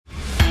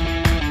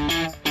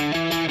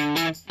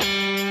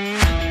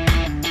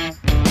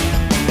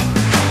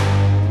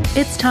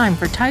It's time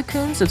for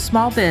Tycoons of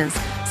Small Biz,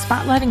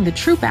 spotlighting the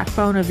true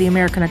backbone of the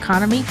American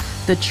economy,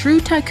 the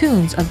true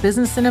tycoons of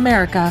business in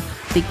America,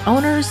 the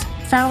owners,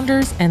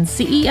 founders, and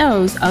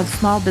CEOs of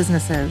small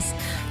businesses.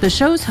 The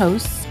show's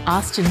hosts,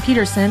 Austin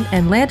Peterson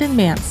and Landon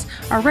Mance,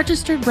 are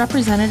registered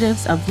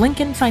representatives of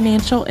Lincoln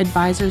Financial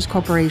Advisors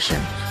Corporation,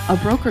 a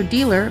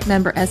broker-dealer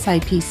member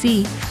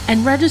SIPC,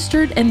 and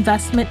registered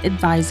investment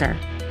advisor.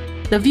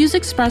 The views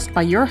expressed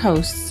by your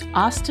hosts,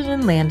 Austin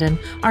and Landon,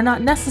 are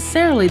not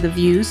necessarily the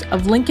views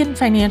of Lincoln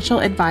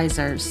Financial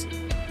Advisors.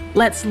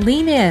 Let's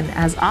lean in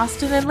as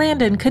Austin and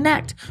Landon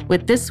connect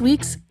with this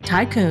week's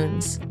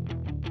Tycoons.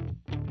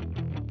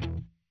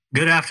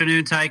 Good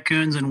afternoon,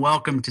 Tycoons, and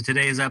welcome to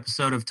today's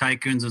episode of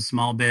Tycoons of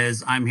Small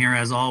Biz. I'm here,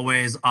 as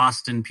always,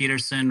 Austin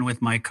Peterson,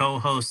 with my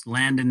co-host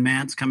Landon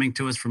Mance, coming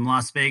to us from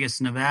Las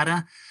Vegas,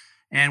 Nevada.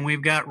 And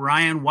we've got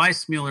Ryan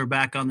Weissmuller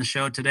back on the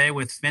show today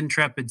with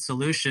FinTrepid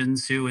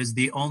Solutions, who is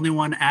the only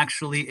one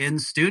actually in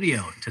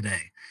studio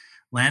today.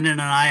 Landon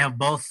and I have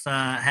both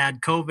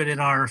had COVID in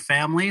our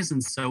families,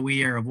 and so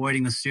we are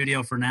avoiding the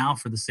studio for now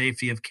for the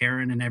safety of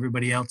Karen and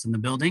everybody else in the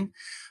building.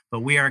 But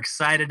we are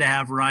excited to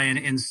have Ryan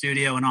in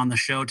studio and on the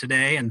show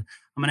today. And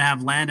I'm going to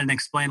have Landon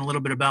explain a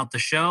little bit about the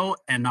show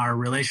and our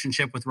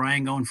relationship with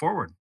Ryan going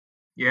forward.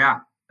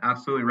 Yeah,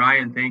 absolutely.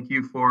 Ryan, thank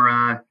you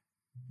for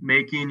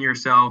making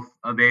yourself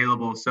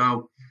available.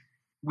 So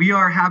we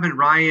are having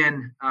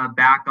Ryan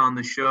back on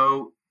the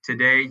show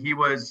today. He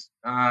was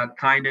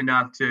kind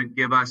enough to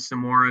give us some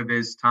more of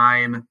his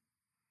time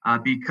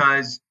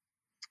because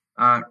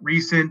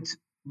recent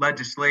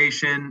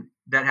legislation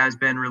that has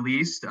been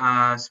released,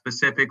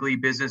 specifically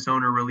business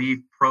owner relief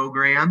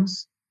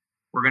programs.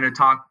 We're going to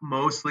talk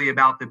mostly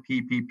about the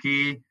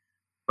PPP,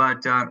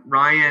 but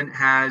Ryan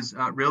has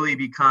really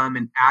become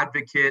an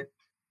advocate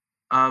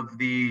of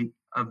the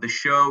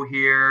show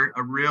here,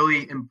 a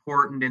really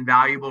important and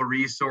valuable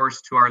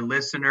resource to our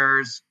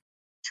listeners,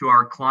 to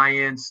our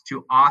clients,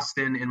 to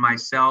Austin and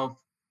myself.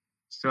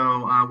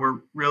 So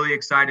we're really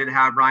excited to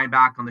have Ryan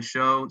back on the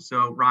show.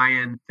 So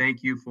Ryan,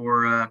 thank you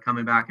for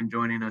coming back and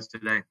joining us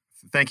today.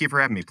 Thank you for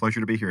having me. Pleasure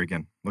to be here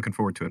again. Looking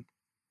forward to it.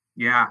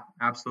 Yeah,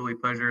 absolutely.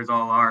 Pleasure is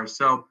all ours.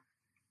 So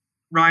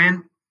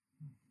Ryan,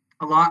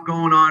 a lot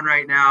going on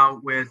right now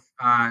with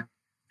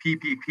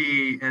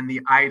PPP and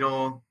the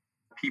idle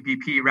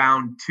PPP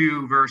round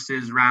 2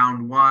 versus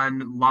round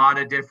 1, a lot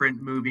of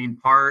different moving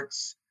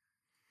parts.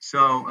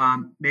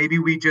 So maybe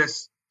we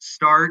just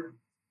start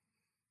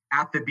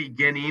at the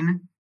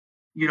beginning.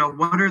 You know,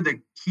 what are the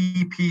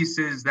key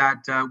pieces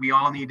that we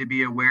all need to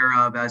be aware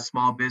of as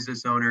small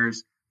business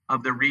owners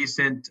of the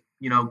recent,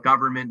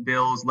 government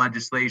bills,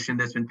 legislation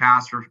that's been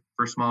passed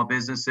for small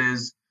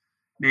businesses?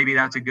 Maybe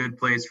that's a good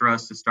place for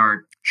us to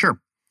start. Sure.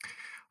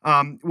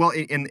 Well,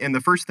 and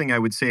the first thing I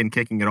would say in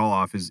kicking it all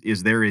off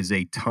is there is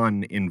a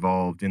ton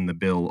involved in the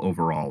bill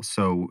overall.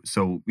 So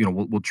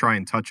we'll try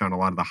and touch on a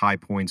lot of the high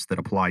points that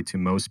apply to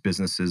most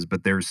businesses,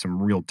 but there's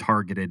some real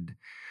targeted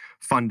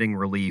funding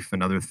relief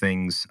and other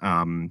things.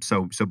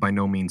 So by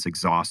no means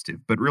exhaustive,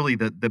 but really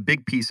the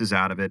big pieces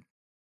out of it,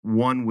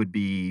 one would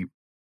be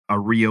a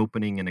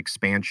reopening and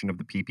expansion of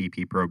the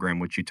PPP program,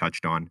 which you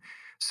touched on.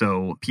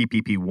 So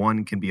PPP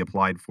 1 can be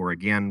applied for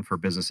again for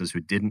businesses who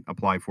didn't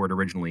apply for it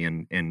originally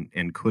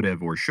and could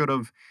have or should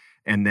have.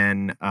 And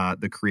then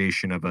the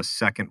creation of a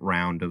second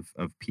round of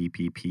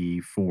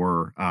PPP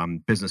for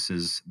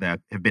businesses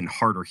that have been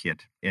harder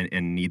hit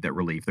and need that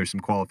relief. There's some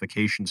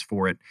qualifications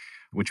for it,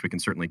 which we can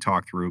certainly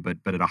talk through. But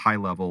at a high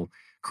level,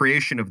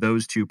 creation of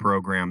those two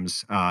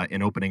programs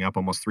and opening up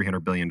almost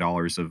 $300 billion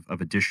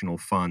of additional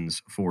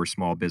funds for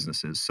small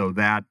businesses. So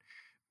that,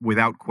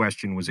 without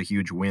question, was a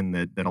huge win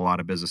that a lot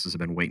of businesses have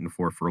been waiting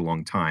for a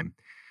long time.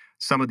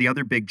 Some of the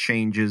other big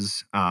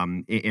changes,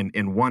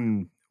 in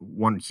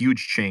one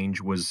huge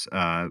change was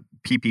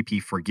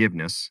PPP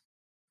forgiveness.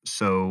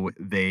 So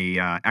they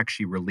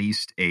actually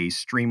released a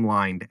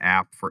streamlined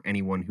app for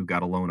anyone who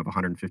got a loan of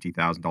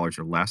 $150,000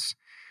 or less.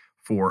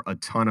 For a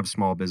ton of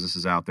small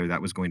businesses out there,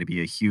 that was going to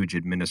be a huge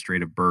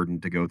administrative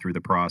burden to go through the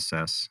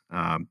process,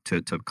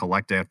 to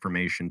collect that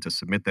information, to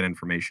submit that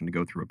information, to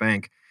go through a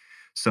bank.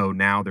 So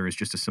now there is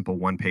just a simple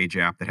one-page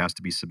app that has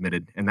to be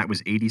submitted, and that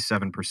was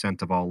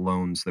 87% of all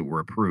loans that were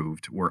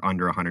approved were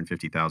under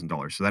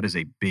 $150,000. So that is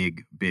a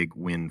big, big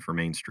win for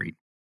Main Street.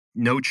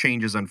 No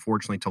changes,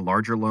 unfortunately, to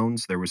larger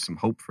loans. There was some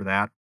hope for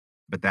that,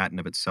 but that in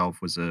of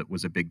itself was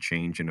a big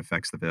change and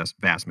affects the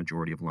vast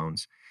majority of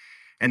loans.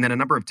 And then a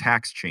number of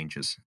tax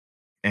changes.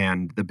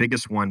 And the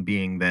biggest one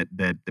being that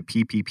the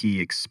PPP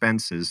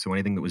expenses, so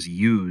anything that was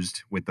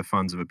used with the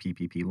funds of a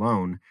PPP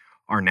loan,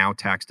 are now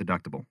tax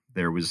deductible.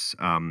 There was,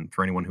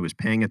 for anyone who was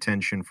paying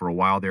attention for a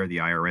while there, the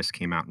IRS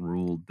came out and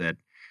ruled that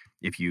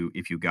if you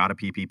got a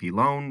PPP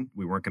loan,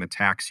 we weren't going to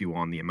tax you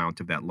on the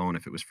amount of that loan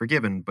if it was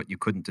forgiven, but you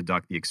couldn't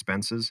deduct the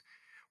expenses.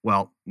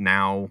 Well,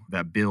 now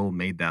that bill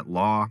made that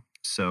law.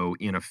 So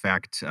in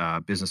effect,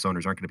 business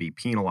owners aren't going to be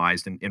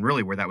penalized. And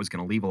really where that was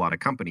going to leave a lot of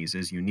companies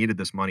is you needed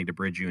this money to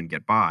bridge you and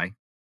get by.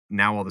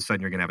 now all of a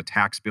sudden you're going to have a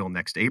tax bill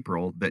next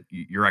April that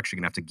you're actually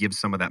going to have to give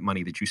some of that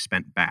money that you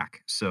spent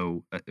back.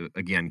 So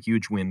again,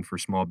 huge win for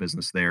small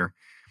business there.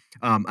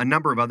 A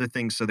number of other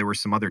things. So there were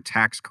some other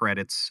tax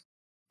credits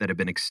that have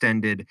been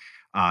extended,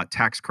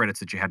 tax credits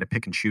that you had to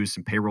pick and choose,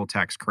 some payroll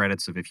tax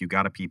credits of if you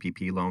got a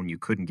PPP loan, you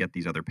couldn't get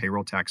these other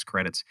payroll tax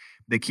credits.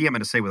 The key I'm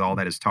going to say with all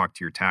that is talk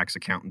to your tax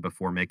accountant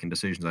before making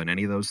decisions on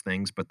any of those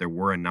things, but there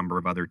were a number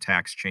of other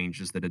tax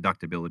changes. The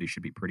deductibility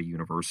should be pretty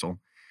universal.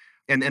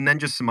 And then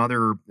just some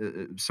other,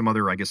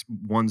 I guess,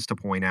 ones to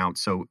point out.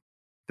 So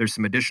there's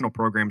some additional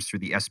programs through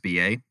the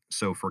SBA.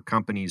 So for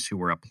companies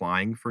who are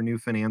applying for new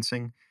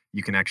financing,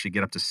 you can actually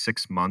get up to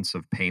 6 months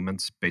of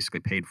payments basically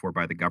paid for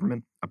by the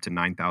government, up to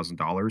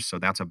 $9,000. So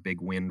that's a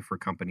big win for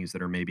companies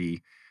that are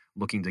maybe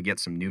looking to get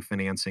some new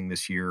financing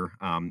this year.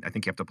 I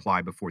think you have to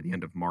apply before the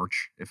end of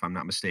March, if I'm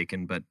not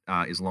mistaken. But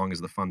as long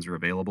as the funds are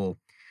available,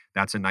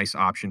 that's a nice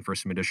option for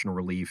some additional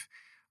relief.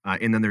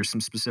 And then there's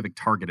some specific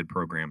targeted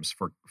programs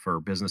for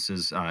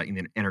businesses in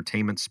the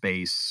entertainment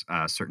space,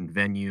 certain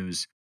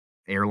venues,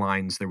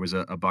 airlines. There was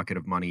a bucket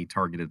of money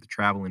targeted at the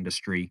travel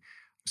industry.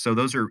 So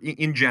those are,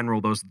 in general,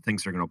 those are the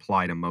things that are going to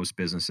apply to most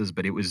businesses.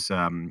 But it was,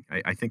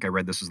 I think I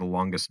read this is the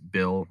longest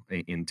bill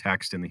in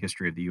text in the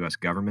history of the U.S.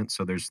 government.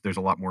 So there's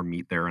a lot more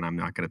meat there, and I'm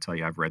not going to tell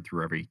you I've read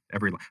through every.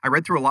 I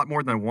read through a lot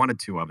more than I wanted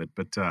to of it,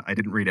 but I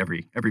didn't read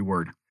every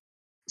word.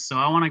 So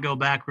I want to go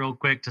back real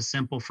quick to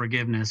simple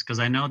forgiveness, because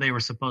I know they were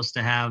supposed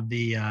to have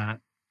the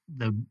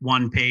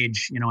one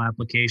page,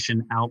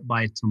 application out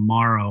by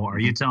tomorrow. Are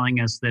you telling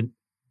us that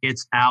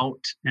it's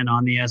out and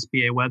on the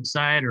SBA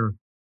website, or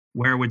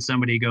where would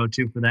somebody go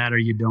to for that, or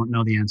you don't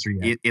know the answer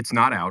yet? It's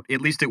not out.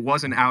 At least it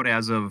wasn't out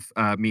as of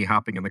me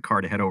hopping in the car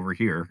to head over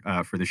here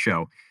for the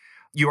show.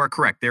 You are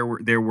correct. There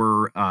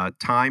were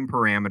time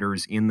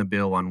parameters in the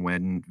bill on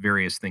when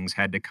various things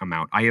had to come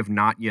out. I have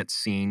not yet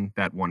seen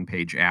that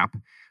one-page app.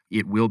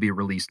 It will be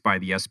released by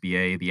the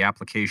SBA. The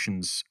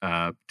applications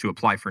to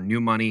apply for new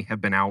money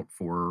have been out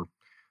for,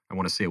 I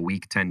want to say, a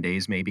week, 10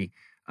 days maybe.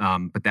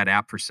 But that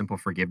app for simple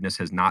forgiveness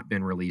has not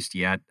been released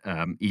yet.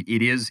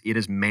 It is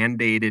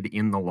mandated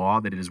in the law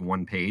that it is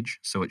one page,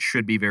 so it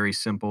should be very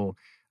simple.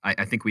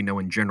 I think we know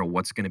in general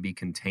what's going to be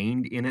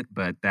contained in it,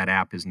 but that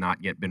app has not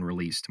yet been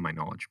released to my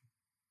knowledge.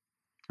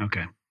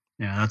 Okay,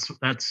 yeah,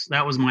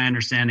 that was my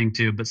understanding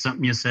too. But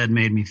something you said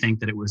made me think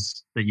that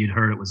you'd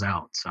heard it was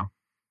out. So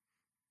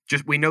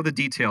we know the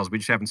details. We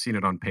just haven't seen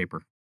it on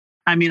paper.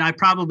 I mean, I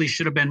probably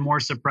should have been more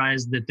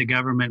surprised that the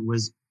government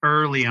was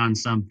early on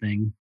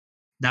something.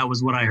 That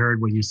was what I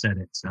heard when you said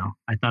it. So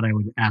I thought I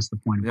would ask the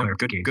point of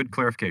clarification. Good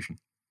clarification.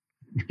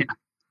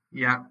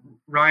 Yeah.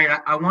 Ryan,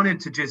 I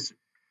wanted to just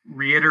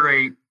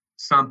reiterate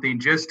something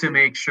just to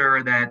make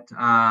sure that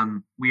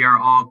we are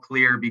all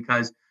clear,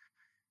 because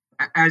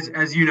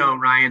as you know,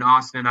 Ryan,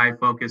 Austin and I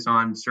focus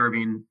on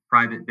serving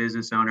private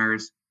business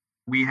owners.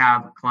 We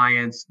have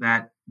clients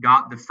that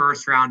got the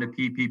first round of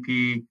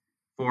PPP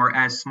for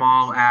as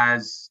small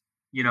as,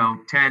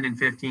 10 and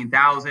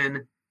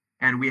 15,000.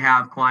 And we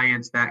have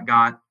clients that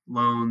got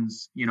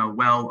loans,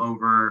 well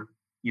over,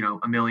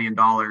 $1 million.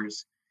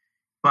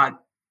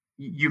 But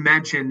you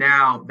mentioned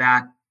now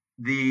that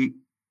the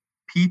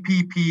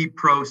PPP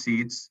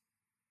proceeds,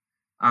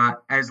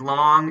 as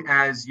long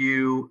as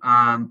you,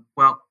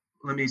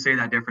 let me say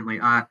that differently.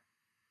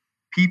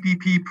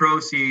 PPP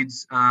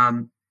proceeds,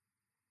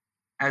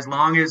 as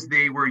long as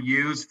they were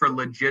used for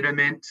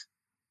legitimate,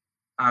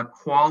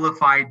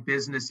 qualified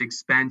business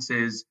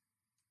expenses,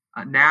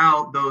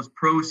 now those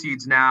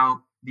proceeds,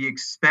 the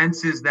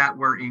expenses that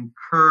were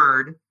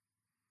incurred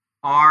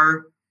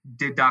are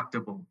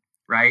deductible,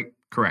 right?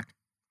 Correct.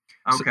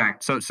 Okay.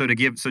 So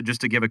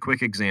just to give a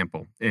quick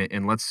example,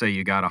 and let's say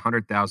you got a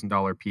 $100,000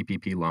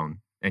 PPP loan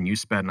and you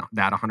spend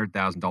that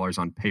 $100,000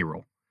 on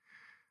payroll.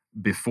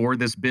 Before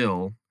this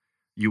bill,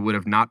 you would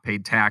have not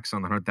paid tax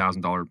on the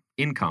 $100,000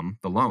 income,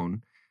 the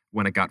loan,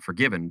 when it got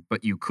forgiven,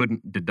 but you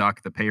couldn't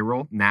deduct the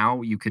payroll.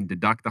 Now you can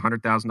deduct the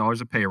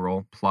 $100,000 of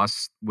payroll,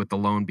 plus with the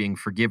loan being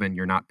forgiven,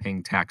 you're not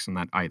paying tax on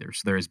that either.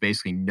 So there is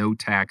basically no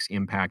tax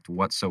impact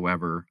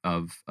whatsoever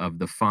of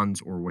the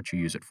funds or what you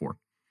use it for.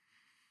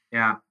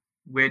 Yeah,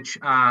 which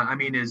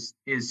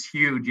is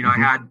huge.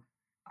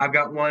 I've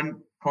got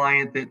one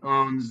client that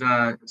owns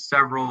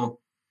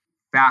several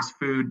fast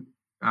food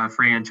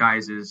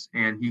franchises,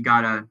 and he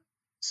got a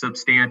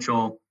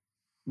substantial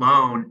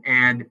loan.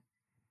 And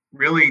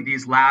really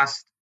these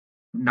last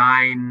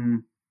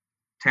 9-10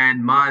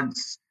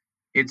 months,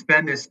 it's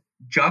been this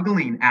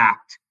juggling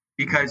act,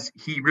 because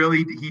he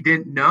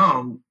didn't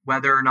know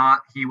whether or not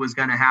he was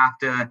going to have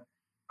to,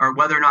 or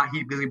whether or not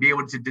he was going to be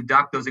able to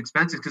deduct those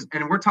expenses.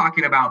 And we're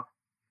talking about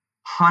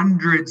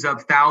hundreds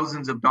of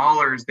thousands of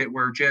dollars that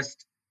were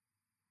just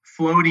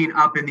floating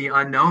up in the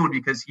unknown,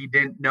 because he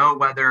didn't know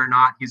whether or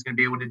not he's going to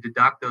be able to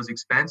deduct those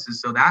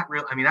expenses. So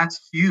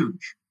that's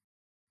huge.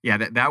 Yeah,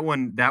 that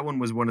one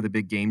was one of the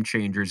big game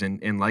changers.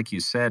 And like you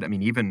said,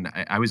 even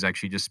I was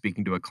actually just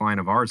speaking to a client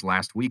of ours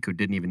last week who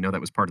didn't even know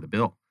that was part of the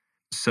bill.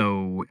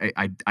 So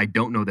I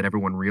don't know that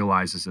everyone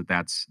realizes that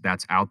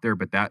that's out there,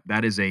 but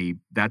that's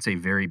a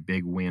very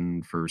big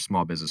win for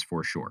small business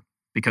for sure.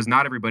 because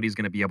not everybody's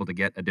going to be able to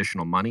get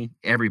additional money.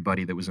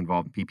 Everybody that was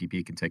involved in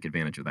PPP can take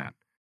advantage of that.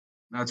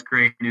 That's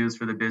great news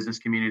for the business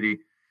community.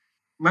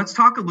 Let's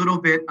talk a little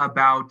bit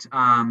about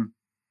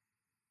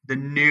the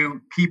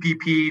new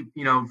PPP,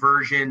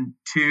 version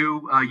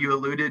 2. You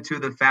alluded to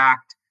the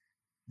fact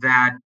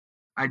that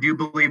I do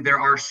believe there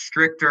are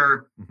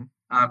stricter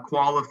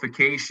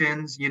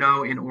qualifications,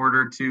 in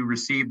order to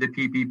receive the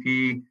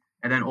PPP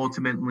and then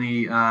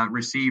ultimately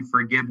receive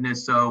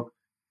forgiveness. So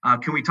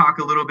can we talk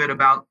a little bit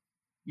about,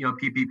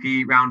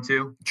 PPP round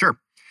 2? Sure.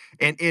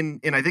 And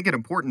I think an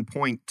important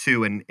point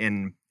too,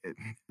 and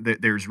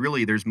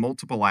there's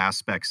multiple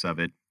aspects of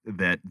it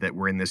that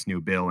were in this new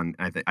bill, and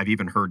I've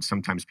even heard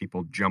sometimes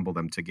people jumble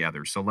them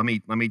together. So let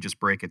me just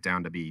break it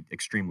down to be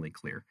extremely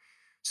clear.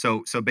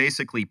 So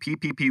basically,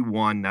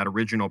 PPP1, that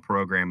original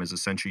program, is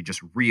essentially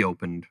just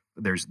reopened.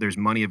 There's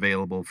money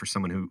available for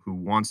someone who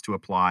wants to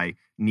apply,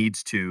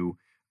 needs to,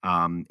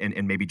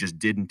 and maybe just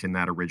didn't in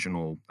that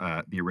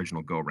the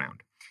original go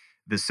round.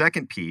 The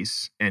second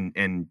piece,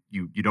 and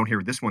you don't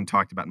hear this one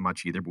talked about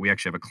much either, but we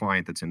actually have a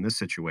client that's in this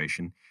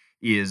situation,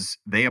 is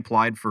they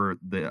applied for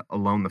a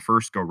loan the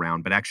first go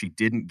round, but actually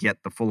didn't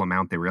get the full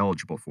amount they were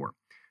eligible for.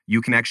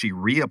 You can actually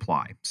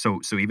reapply.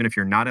 So even if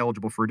you're not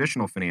eligible for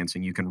additional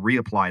financing, you can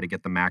reapply to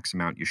get the max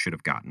amount you should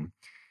have gotten.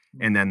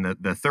 And then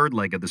the third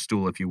leg of the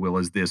stool, if you will,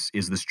 is this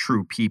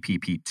true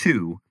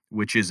PPP2,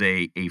 which is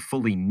a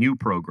fully new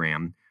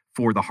program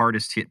for the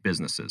hardest hit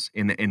businesses.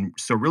 And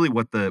so really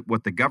what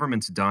the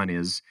government's done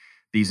is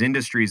these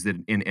industries that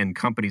and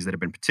companies that have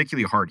been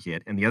particularly hard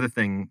hit. And the other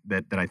thing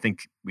that I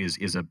think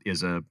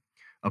is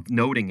of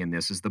noting in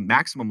this is the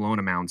maximum loan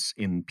amounts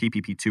in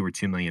PPP2 are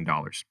 $2 million.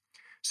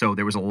 So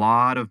there was a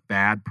lot of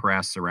bad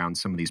press around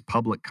some of these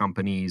public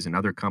companies and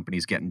other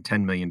companies getting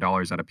 $10 million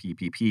out of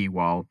PPP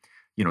while,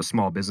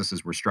 small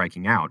businesses were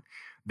striking out.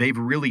 They've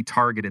really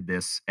targeted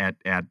this at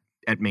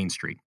Main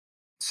Street.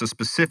 So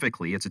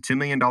specifically, it's a $2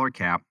 million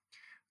cap.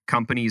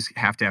 Companies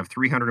have to have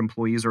 300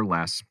 employees or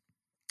less.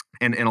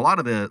 And a lot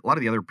of the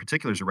other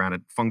particulars around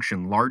it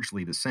function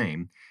largely the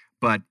same,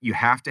 but you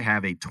have to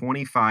have a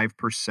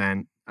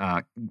 25%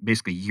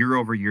 basically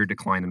year-over-year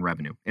decline in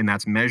revenue. And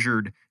that's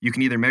measured, you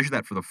can either measure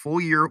that for the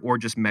full year or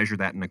just measure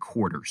that in a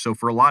quarter. So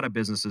for a lot of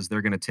businesses,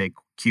 they're going to take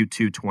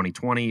Q2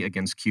 2020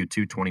 against Q2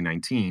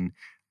 2019.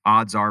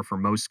 Odds are for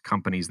most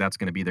companies, that's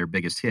going to be their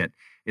biggest hit.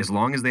 As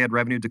long as they had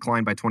revenue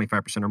decline by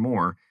 25% or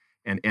more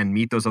and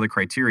meet those other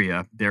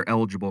criteria, they're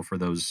eligible for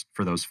those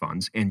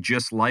funds. And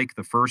just like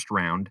the first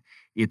round,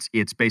 it's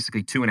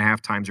basically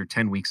 2.5 times or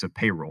 10 weeks of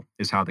payroll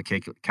is how the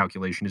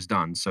calculation is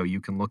done. So you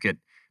can look at,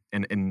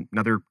 and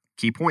another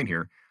key point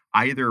here,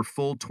 either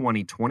full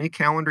 2020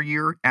 calendar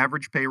year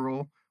average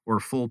payroll or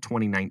full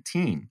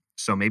 2019.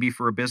 So maybe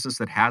for a business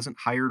that hasn't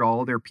hired all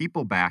of their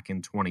people back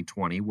in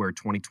 2020, where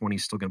 2020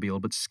 is still going to be a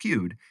little bit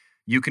skewed,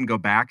 you can go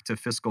back to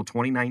fiscal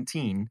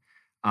 2019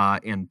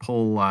 and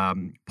pull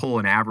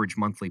an average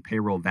monthly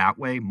payroll that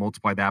way,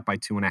 multiply that by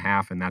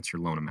 2.5, and that's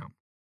your loan amount.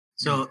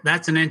 So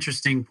that's an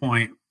interesting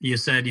point. You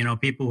said,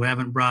 people who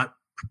haven't brought,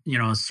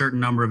 a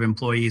certain number of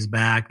employees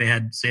back, they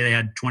had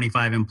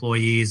 25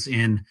 employees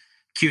in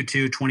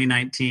Q2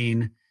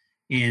 2019.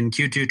 In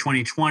Q2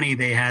 2020,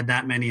 they had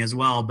that many as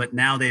well, but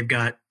now they've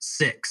got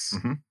 6,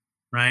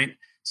 right?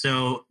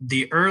 So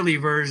the early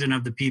version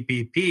of the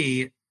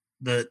PPP,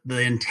 the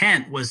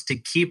intent was to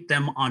keep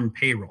them on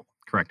payroll.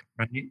 Correct.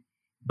 Right?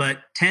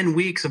 But 10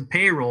 weeks of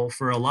payroll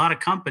for a lot of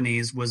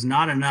companies was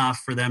not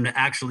enough for them to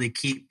actually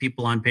keep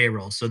people on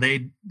payroll. So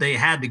they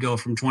had to go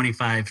from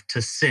 25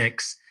 to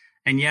 6.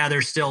 And yeah,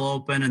 they're still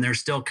open and they're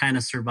still kind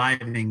of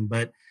surviving.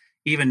 But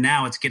even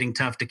now, it's getting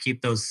tough to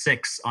keep those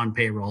 6 on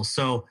payroll.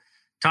 So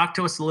talk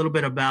to us a little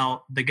bit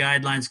about the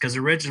guidelines, because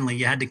originally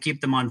you had to keep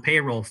them on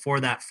payroll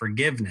for that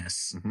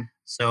forgiveness.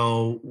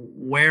 So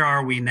where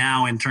are we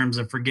now in terms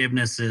of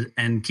forgiveness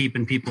and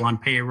keeping people on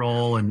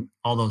payroll and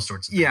all those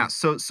sorts of things? Yeah.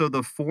 So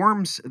the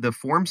forms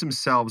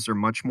themselves are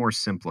much more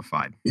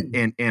simplified.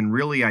 And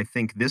really, I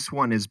think this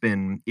one has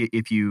been,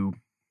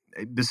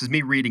 this is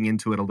me reading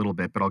into it a little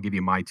bit, but I'll give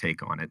you my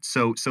take on it.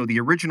 So the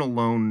original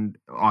loan,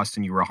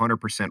 Austin, you were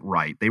 100%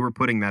 right. They were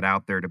putting that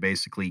out there to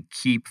basically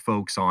keep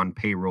folks on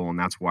payroll, and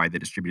that's why they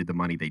distributed the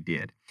money they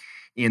did.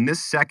 In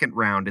this second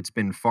round, it's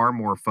been far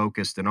more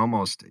focused and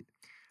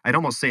I'd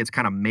almost say it's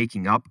kind of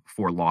making up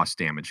for lost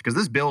damage, because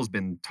this bill has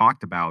been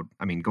talked about,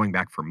 going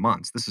back for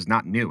months. This is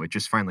not new. It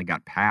just finally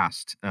got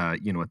passed,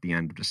 at the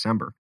end of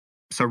December.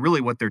 So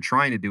really what they're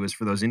trying to do is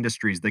for those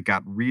industries that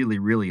got really,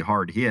 really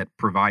hard hit,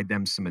 provide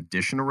them some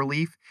additional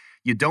relief.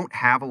 You don't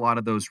have a lot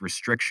of those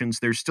restrictions.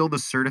 There's still the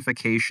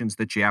certifications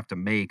that you have to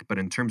make, but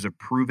in terms of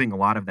proving a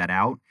lot of that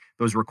out,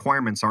 those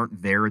requirements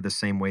aren't there the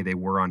same way they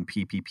were on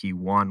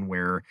PPP1,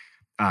 where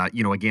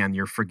again,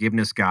 your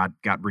forgiveness got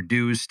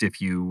reduced if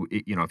you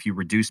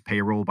reduce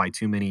payroll by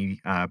too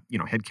many,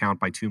 headcount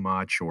by too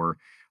much, or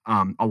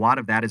a lot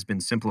of that has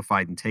been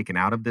simplified and taken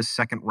out of this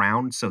second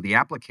round. So the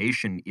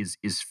application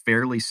is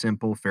fairly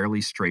simple, fairly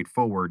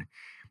straightforward.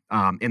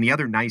 And the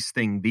other nice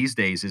thing these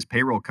days is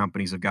payroll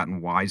companies have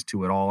gotten wise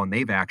to it all, and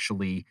they've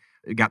actually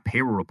It got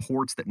payroll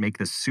reports that make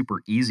this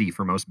super easy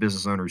for most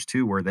business owners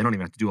too, where they don't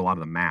even have to do a lot of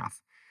the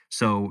math.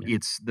 So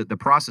it's the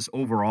process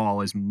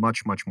overall is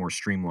much, much more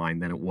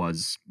streamlined than it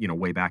was,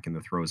 way back in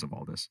the throes of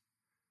all this.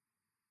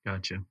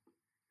 Gotcha.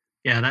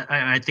 Yeah,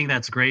 I think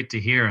that's great to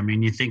hear. I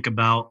mean, you think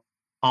about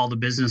all the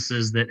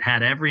businesses that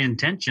had every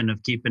intention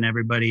of keeping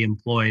everybody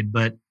employed,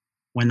 but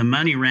when the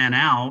money ran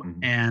out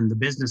and the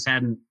business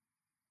hadn't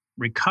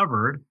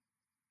recovered,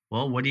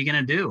 well, what are you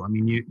going to do? I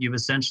mean, you've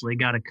essentially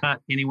got to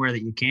cut anywhere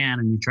that you can,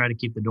 and you try to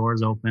keep the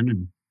doors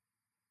open.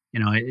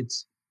 And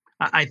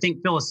I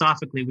think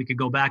philosophically we could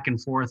go back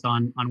and forth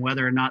on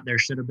whether or not there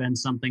should have been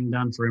something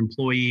done for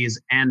employees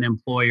and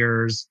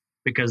employers,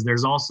 because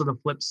there's also the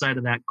flip side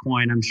of that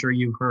coin. I'm sure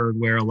you've heard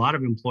where a lot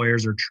of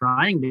employers are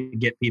trying to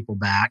get people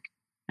back,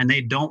 and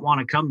they don't want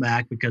to come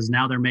back because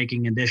now they're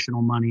making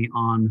additional money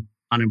on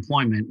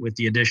unemployment with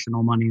the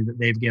additional money that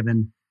they've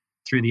given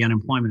through the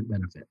unemployment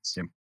benefits.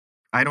 Yeah.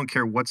 I don't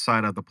care what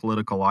side of the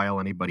political aisle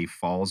anybody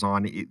falls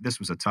on. This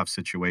was a tough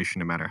situation,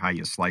 no matter how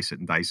you slice it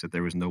and dice it.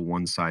 There was no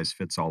one size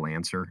fits all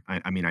answer.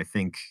 I mean, I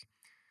think,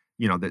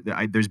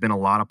 there's been a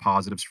lot of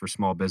positives for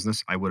small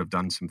business. I would have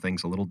done some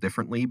things a little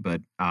differently,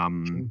 but,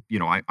 I'm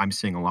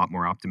seeing a lot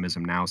more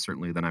optimism now,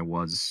 certainly than I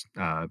was,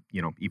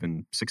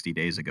 even 60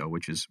 days ago,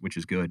 which is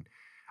good.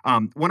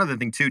 One other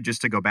thing too,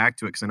 just to go back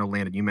to it, because I know,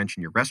 Landon, you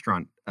mentioned your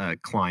restaurant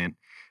client.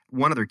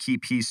 One other key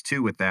piece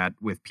too with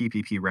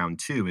PPP round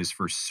 2 is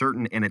for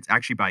certain, and it's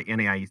actually by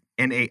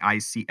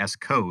NAICS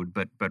code,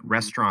 but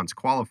restaurants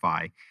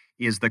qualify,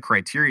 is the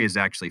criteria is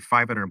actually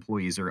 500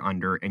 employees or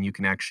under, and you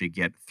can actually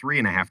get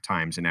 3.5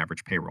 times an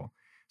average payroll.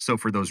 So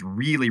for those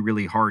really,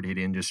 really hard hit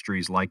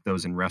industries like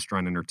those in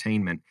restaurant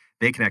entertainment,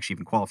 they can actually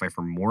even qualify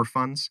for more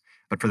funds.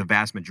 But for the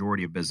vast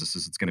majority of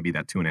businesses, it's going to be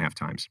that 2.5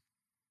 times.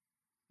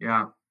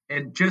 Yeah.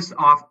 And just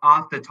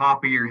off the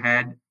top of your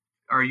head,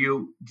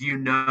 do you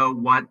know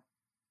what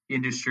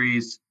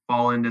industries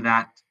fall into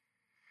that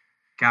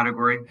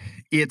category?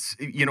 It's,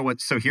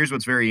 so here's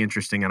what's very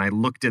interesting. And I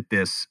looked at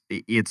this.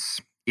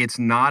 It's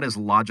not as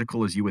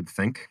logical as you would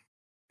think.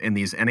 And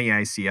these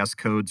NAICS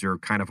codes are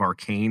kind of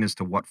arcane as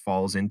to what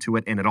falls into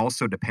it. And it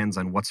also depends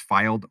on what's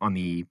filed on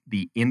the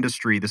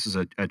industry. This is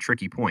a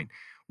tricky point.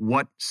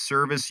 What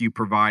service you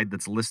provide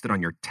that's listed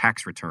on your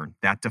tax return,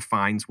 that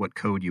defines what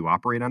code you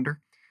operate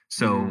under.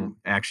 So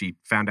I actually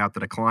found out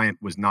that a client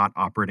was not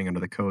operating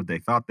under the code they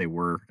thought they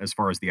were as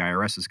far as the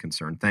IRS is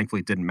concerned. Thankfully,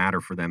 it didn't matter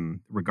for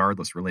them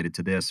regardless related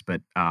to this.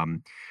 But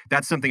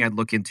that's something I'd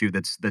look into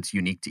that's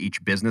unique to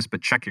each business.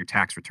 But check your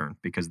tax return,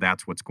 because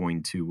that's what's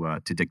going to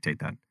dictate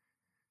that.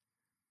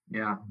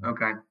 Yeah.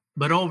 Okay.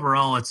 But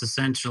overall, it's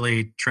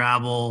essentially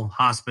travel,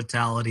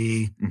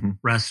 hospitality,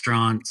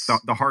 restaurants.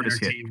 The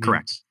hardest hit,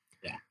 correct.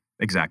 Yeah.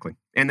 Exactly.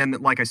 And then,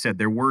 like I said,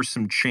 there were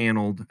some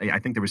channeled, I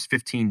think there was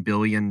 $15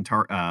 billion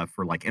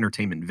for like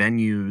entertainment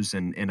venues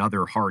and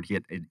other hard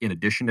hit in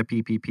addition to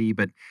PPP.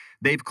 But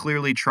they've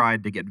clearly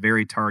tried to get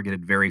very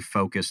targeted, very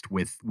focused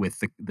with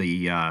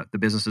the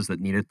businesses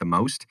that need it the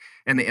most.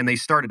 And they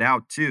started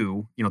out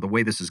too, the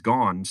way this has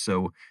gone.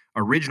 So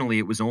originally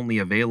it was only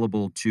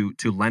available to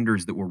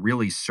lenders that were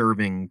really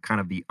serving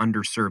kind of the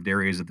underserved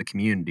areas of the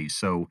community.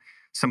 So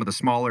some of the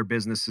smaller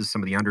businesses,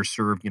 some of the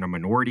underserved,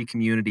 minority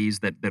communities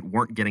that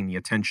weren't getting the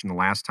attention the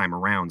last time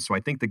around. So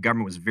I think the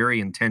government was very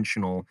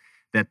intentional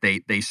that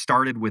they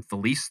started with the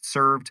least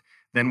served,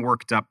 then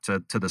worked up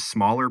to the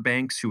smaller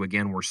banks who,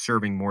 again, were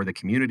serving more the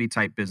community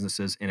type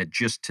businesses. And it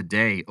just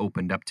today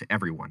opened up to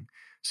everyone.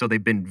 So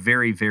they've been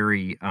very,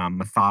 very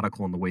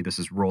methodical in the way this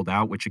is rolled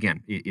out, which,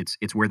 again,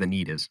 it's where the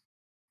need is.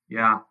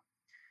 Yeah.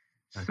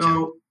 Gotcha.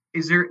 So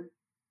is there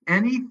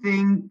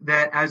anything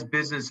that as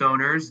business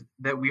owners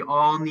that we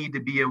all need to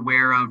be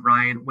aware of,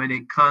 Ryan, when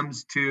it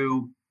comes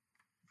to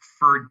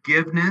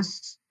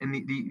forgiveness and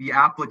the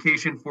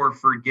application for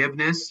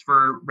forgiveness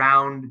for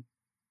round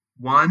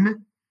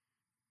 1,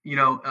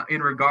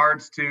 in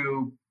regards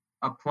to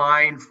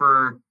applying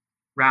for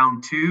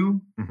round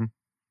 2?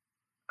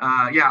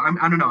 I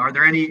don't know. Are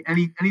there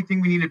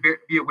anything we need to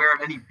be aware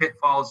of? Any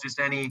pitfalls? Just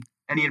any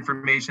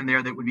information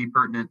there that would be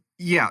pertinent?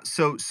 Yeah.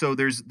 So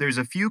there's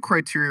a few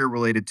criteria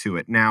related to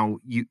it. Now,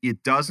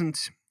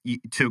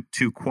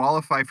 to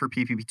qualify for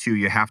PPP2,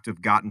 you have to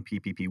have gotten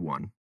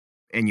PPP1,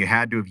 and you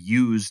had to have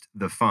used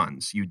the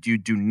funds. You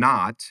do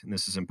not, and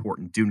this is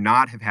important, do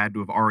not have had to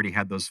have already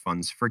had those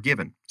funds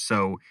forgiven.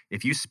 So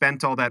if you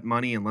spent all that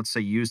money and let's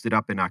say used it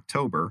up in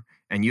October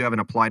and you haven't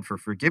applied for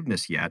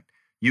forgiveness yet,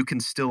 you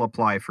can still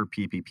apply for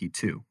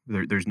PPP2.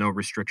 There's no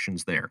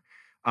restrictions there.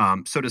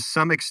 So to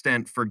some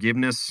extent,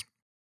 forgiveness,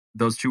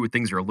 those two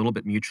things are a little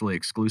bit mutually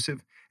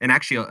exclusive. And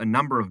actually, a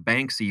number of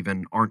banks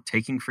even aren't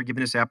taking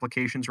forgiveness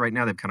applications right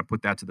now. They've kind of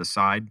put that to the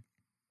side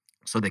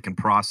so they can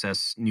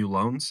process new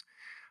loans.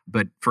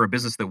 But for a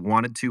business that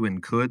wanted to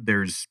and could,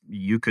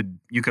 you could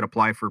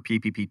apply for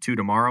PPP2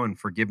 tomorrow and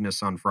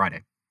forgiveness on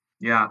Friday.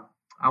 Yeah,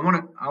 I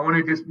want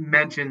to just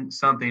mention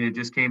something that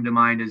just came to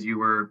mind as you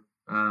were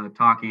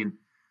talking.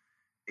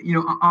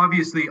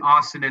 Obviously,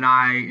 Austin and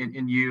I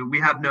and you, we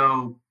have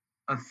no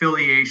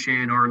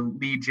affiliation or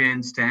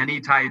allegiance to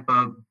any type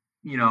of,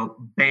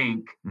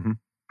 bank.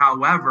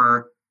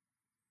 However,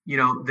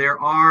 there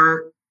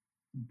are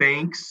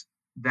banks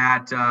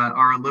that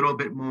are a little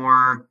bit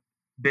more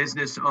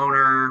business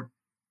owner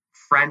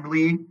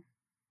friendly.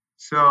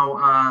 So,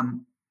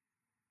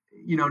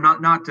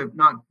 not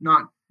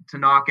to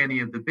knock any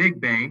of the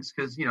big banks,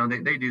 because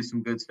they do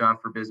some good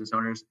stuff for business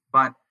owners.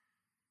 But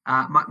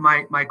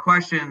my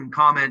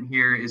comment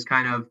here is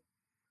kind of,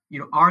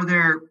 are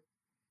there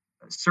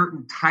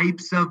certain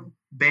types of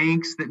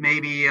banks that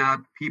maybe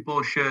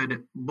people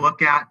should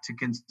look at to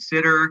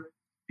consider?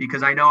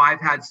 Because I know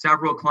I've had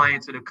several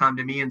clients that have come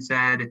to me and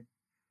said,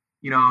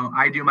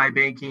 I do my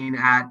banking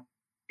at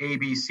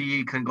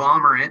ABC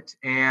conglomerate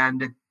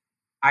and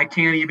I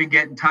can't even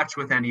get in touch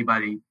with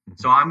anybody.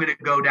 So I'm going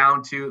to go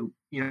down to,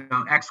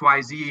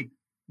 XYZ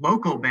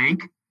local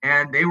bank,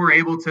 and they were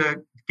able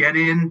to get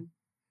in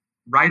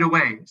right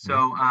away.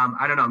 So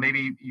I don't know,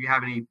 maybe you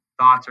have any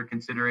thoughts or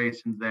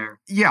considerations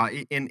there. Yeah,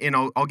 and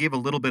I'll give a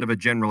little bit of a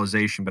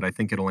generalization, but I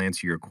think it'll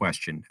answer your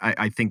question.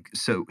 I think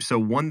so. So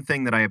one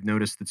thing that I have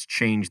noticed that's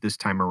changed this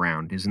time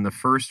around is in the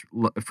first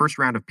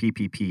round of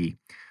PPP,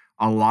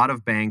 a lot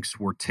of banks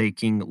were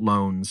taking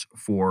loans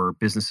for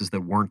businesses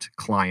that weren't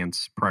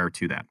clients prior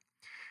to that.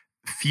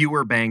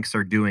 Fewer banks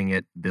are doing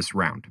it this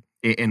round.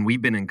 And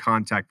we've been in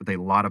contact with a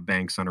lot of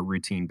banks on a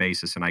routine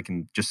basis. And I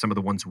can just some of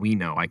the ones we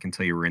know, I can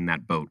tell you we're in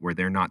that boat where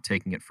they're not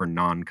taking it for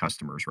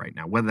non-customers right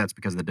now, whether that's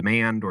because of the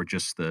demand or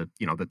just the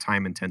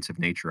time intensive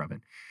nature of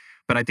it.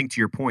 But I think to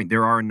your point,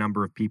 there are a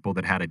number of people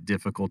that had a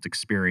difficult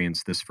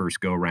experience this first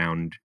go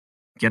round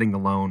getting the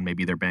loan.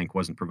 Maybe their bank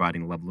wasn't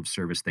providing the level of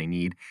service they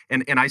need.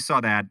 And I saw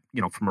that,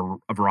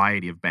 from a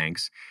variety of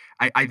banks.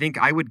 I think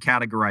I would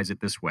categorize it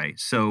this way.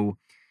 So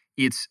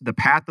it's the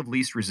path of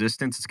least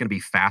resistance. It's going to be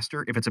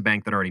faster if it's a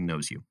bank that already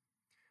knows you.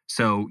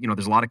 So,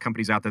 there's a lot of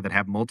companies out there that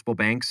have multiple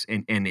banks.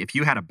 And if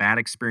you had a bad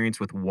experience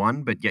with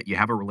one, but yet you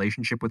have a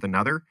relationship with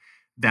another,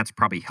 that's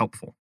probably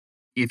helpful.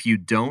 If you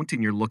don't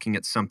and you're looking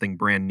at something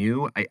brand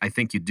new, I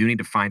think you do need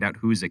to find out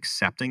who's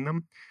accepting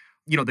them.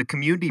 The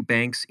community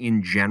banks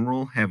in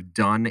general have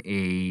done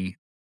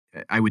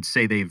I would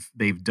say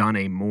they've done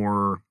a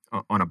more,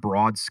 on a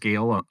broad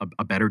scale,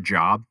 a better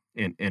job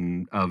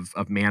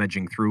of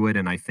managing through it.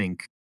 And I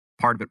think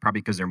part of it probably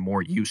because they're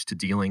more used to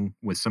dealing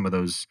with some of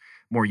those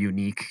more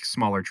unique,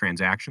 smaller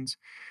transactions.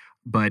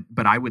 But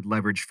I would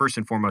leverage, first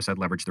and foremost, I'd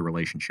leverage the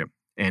relationship.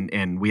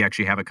 And we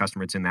actually have a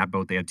customer that's in that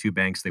boat. They had two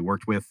banks they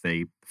worked with.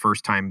 They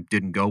first time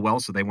didn't go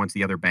well, so they went to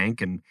the other bank,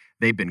 and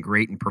they've been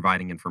great in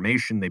providing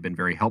information. They've been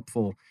very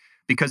helpful.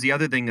 Because the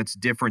other thing that's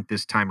different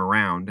this time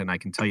around, and I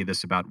can tell you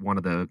this about one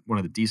of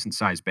the decent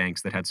sized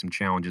banks that had some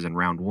challenges in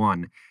round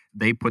one,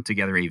 they put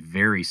together a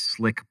very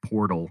slick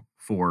portal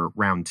for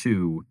round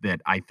two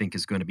that I think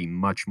is going to be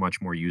much,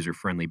 much more user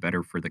friendly,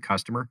 better for the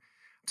customer.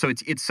 So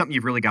it's something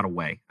you've really got to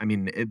weigh. I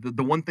mean,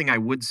 the one thing I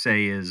would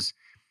say is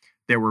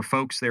there were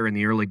folks there in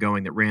the early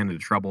going that ran into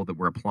trouble that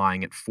were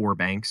applying at 4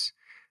 banks.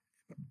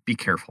 Be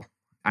careful.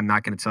 I'm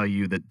not going to tell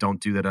you that don't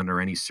do that under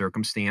any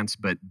circumstance,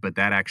 but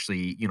that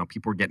actually,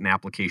 people were getting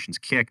applications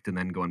kicked and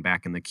then going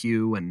back in the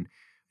queue, and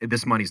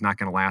this money's not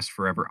going to last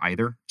forever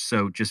either.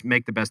 So just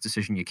make the best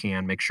decision you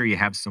can. Make sure you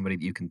have somebody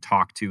that you can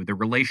talk to. The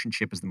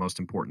relationship is the most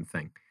important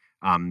thing.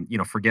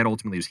 Forget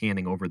ultimately who's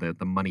handing over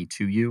the money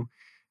to you.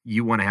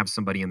 You want to have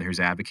somebody in there who's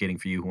advocating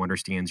for you, who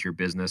understands your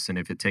business. And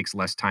if it takes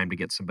less time to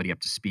get somebody up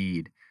to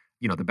speed,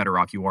 the better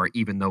off you are,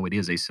 even though it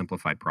is a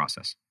simplified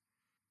process.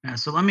 Yeah,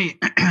 so let me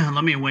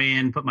weigh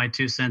in, put my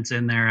 2 cents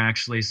in there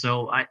actually.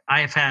 So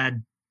I've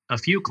had a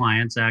few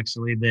clients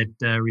actually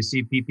that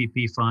received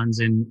PPP funds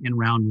in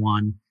round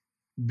one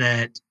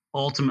that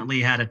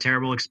ultimately had a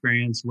terrible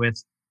experience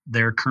with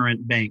their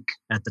current bank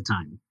at the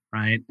time,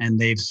 right? And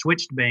they've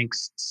switched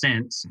banks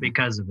since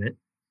because of it.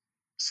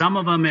 Some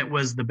of them, it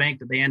was the bank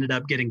that they ended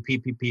up getting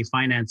PPP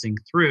financing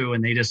through,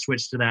 and they just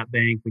switched to that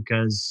bank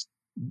because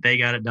they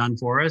got it done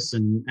for us,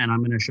 and I'm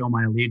going to show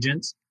my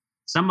allegiance.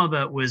 Some of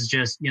it was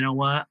just,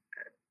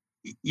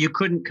 you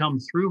couldn't come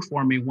through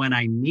for me when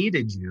I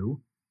needed you.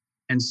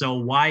 And so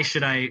why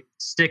should I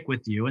stick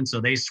with you? And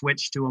so they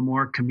switched to a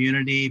more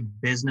community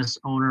business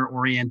owner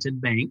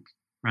oriented bank,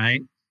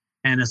 right?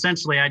 And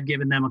essentially I'd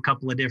given them a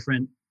couple of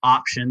different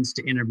options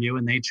to interview,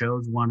 and they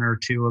chose one or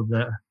two of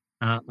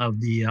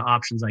the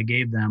options I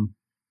gave them.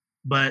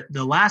 But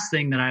the last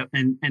thing that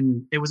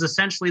and it was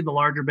essentially the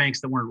larger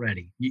banks that weren't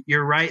ready.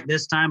 You're right.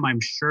 This time,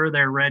 I'm sure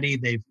they're ready.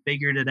 They've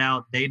figured it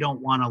out. They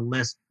don't want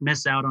to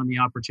miss out on the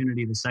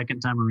opportunity the second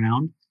time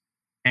around.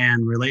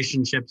 And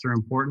relationships are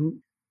important.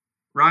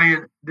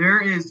 Ryan, there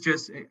is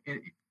just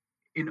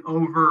an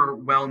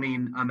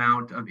overwhelming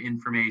amount of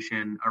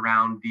information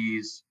around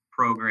these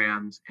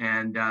programs.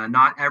 And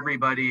not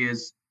everybody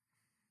is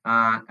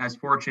as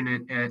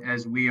fortunate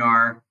as we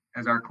are,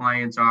 as our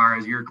clients are,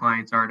 as your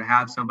clients are, to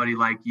have somebody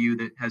like you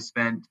that has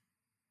spent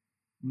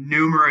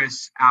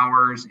numerous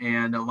hours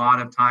and a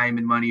lot of time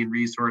and money and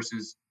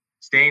resources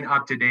staying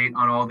up to date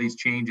on all these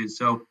changes.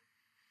 So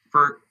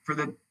for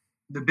the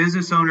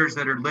business owners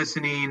that are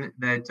listening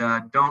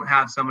that don't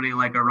have somebody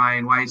like a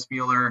Ryan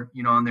Weissmueller,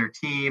 on their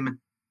team,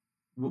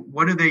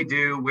 what do they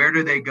do? Where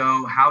do they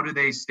go? How do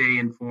they stay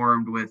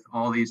informed with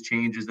all these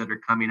changes that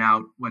are coming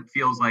out, what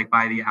feels like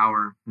by the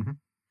hour? Mhm.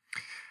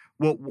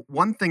 Well,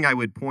 one thing I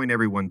would point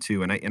everyone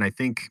to, and I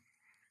think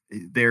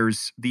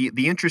there's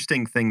the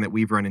interesting thing that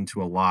we've run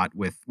into a lot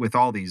with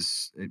all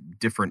these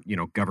different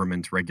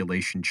government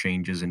regulation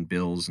changes and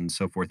bills and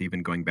so forth,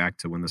 even going back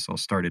to when this all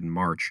started in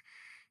March,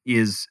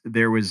 is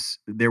there was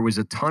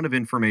a ton of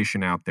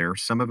information out there.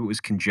 Some of it was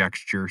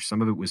conjecture,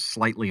 some of it was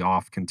slightly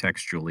off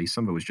contextually,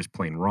 some of it was just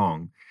plain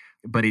wrong.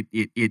 But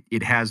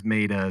it has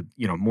made a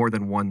more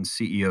than one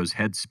CEO's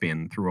head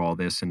spin through all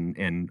this,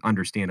 and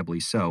understandably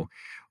so.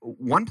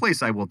 One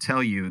place I will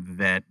tell you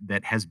that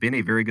has been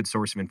a very good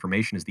source of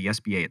information is the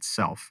SBA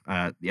itself.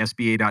 The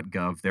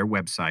SBA.gov, their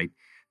website,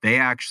 they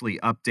actually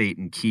update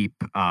and keep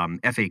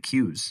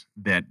FAQs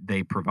that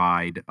they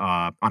provide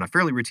on a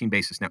fairly routine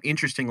basis. Now,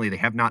 interestingly, they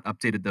have not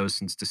updated those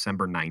since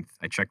December 9th.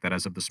 I checked that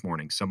as of this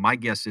morning. So my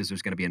guess is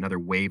there's going to be another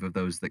wave of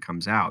those that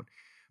comes out.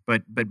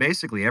 But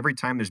basically, every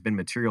time there's been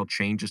material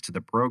changes to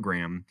the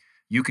program,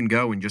 you can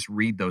go and just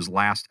read those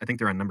last. I think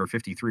they're on number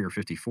 53 or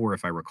 54,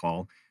 if I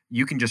recall.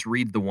 You can just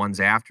read the ones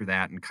after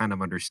that and kind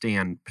of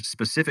understand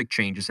specific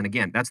changes. And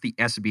again, that's the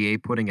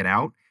SBA putting it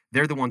out.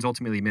 They're the ones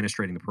ultimately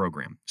administrating the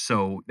program.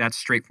 So that's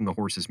straight from the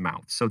horse's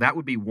mouth. So that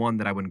would be one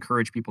that I would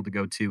encourage people to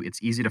go to.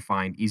 It's easy to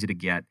find, easy to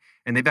get.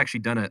 And they've actually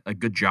done a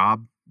good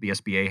job. The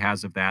SBA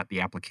has of that.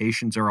 The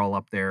applications are all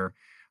up there.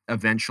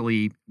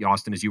 Eventually,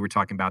 Austin, as you were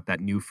talking about, that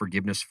new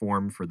forgiveness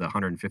form for the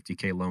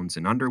 150K loans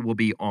and under will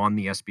be on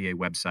the SBA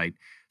website.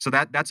 So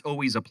that's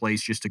always a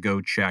place just to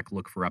go check,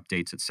 look for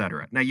updates, et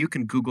cetera. Now, you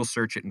can Google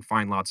search it and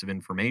find lots of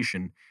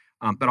information,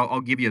 but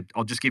I'll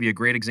just give you a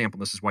great example.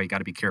 This is why you got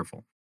to be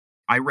careful.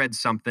 I read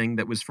something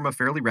that was from a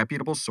fairly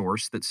reputable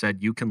source that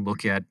said you can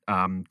look at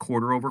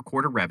quarter over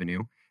quarter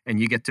revenue, and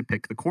you get to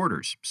pick the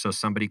quarters. So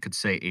somebody could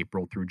say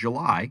April through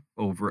July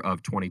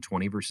of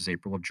 2020 versus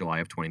April of July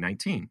of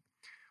 2019.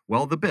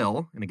 Well, the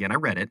bill, and again, I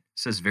read it,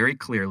 says very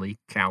clearly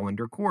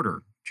calendar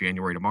quarter,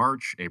 January to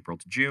March, April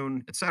to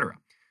June, et cetera.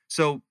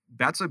 So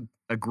that's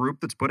a group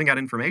that's putting out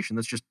information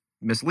that's just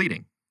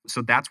misleading.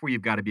 So that's where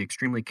you've got to be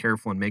extremely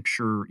careful and make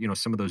sure,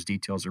 some of those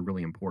details are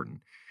really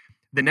important.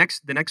 The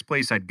next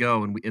place I'd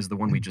go is the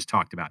one we just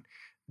talked about,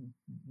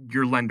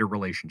 your lender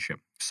relationship.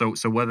 So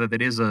whether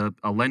that is a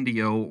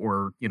Lendio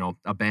or,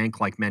 a bank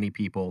like many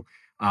people,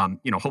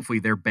 hopefully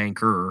their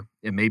banker,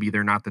 and maybe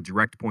they're not the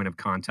direct point of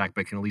contact,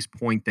 but can at least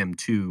point them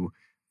to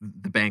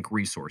the bank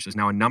resources.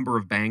 Now, a number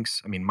of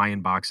banks, my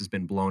inbox has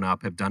been blown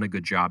up, have done a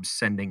good job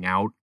sending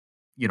out,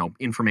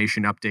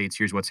 information updates.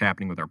 Here's what's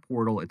happening with our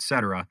portal, et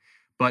cetera.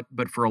 But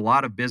for a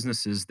lot of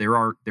businesses, there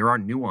are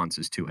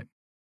nuances to it.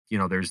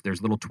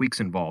 There's little tweaks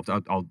involved.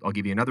 I'll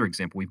give you another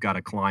example. We've got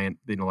a client,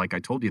 like I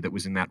told you, that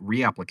was in that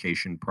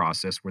reapplication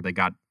process where they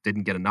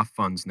didn't get enough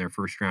funds in their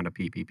first round of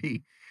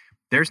PPP.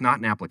 There's not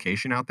an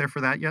application out there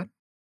for that yet.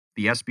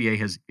 The SBA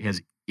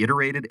has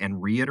iterated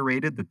and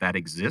reiterated that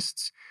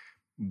exists.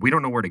 We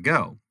don't know where to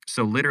go.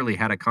 So literally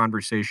had a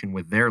conversation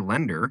with their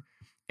lender,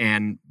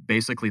 and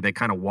basically they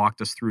kind of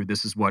walked us through,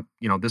 this is what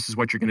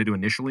you're going to do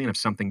initially. And if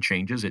something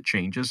changes, it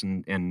changes,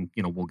 and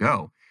we'll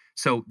go.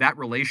 So that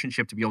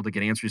relationship, to be able to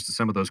get answers to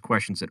some of those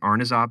questions that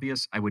aren't as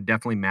obvious, I would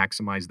definitely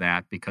maximize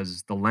that,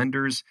 because the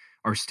lenders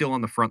are still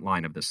on the front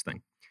line of this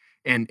thing.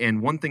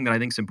 And one thing that I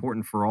think is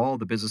important for all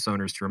the business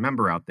owners to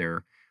remember out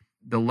there,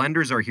 the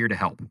lenders are here to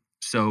help.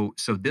 So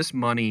this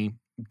money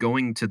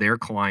going to their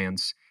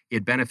clients,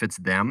 it benefits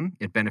them,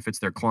 it benefits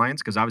their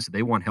clients, because obviously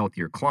they want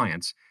healthier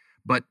clients.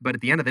 But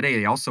at the end of the day,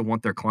 they also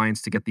want their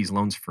clients to get these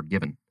loans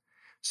forgiven.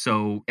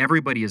 So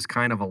everybody is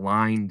kind of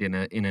aligned in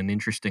an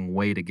interesting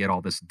way to get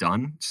all this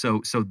done.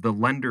 So the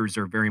lenders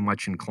are very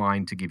much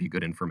inclined to give you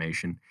good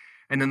information.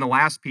 And then the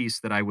last piece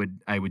that I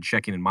would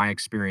check in my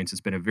experience,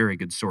 has been a very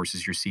good source,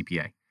 is your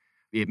CPA.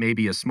 It may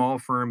be a small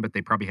firm, but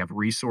they probably have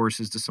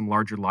resources to some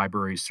larger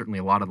libraries. Certainly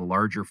a lot of the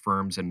larger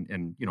firms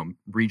and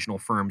regional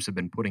firms have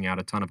been putting out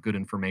a ton of good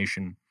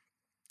information.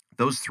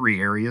 Those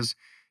three areas,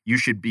 you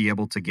should be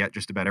able to get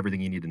just about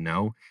everything you need to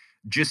know.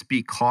 Just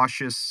be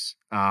cautious.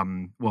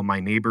 Well,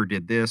 my neighbor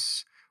did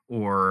this,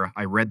 or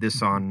I read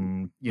this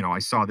on, I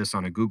saw this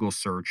on a Google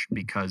search,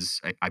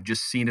 because I've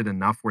just seen it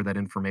enough where that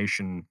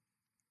information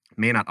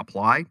may not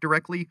apply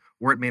directly,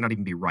 or it may not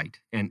even be right.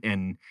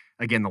 And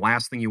again, the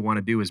last thing you want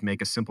to do is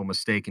make a simple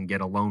mistake and get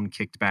a loan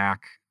kicked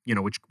back,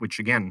 which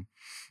again,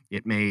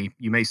 you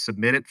may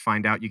submit it,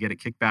 find out you get it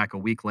kicked back a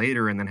week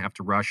later, and then have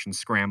to rush and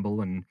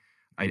scramble. And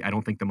I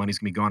don't think the money's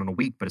gonna be gone in a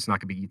week, but it's not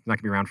gonna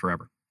be around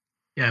forever.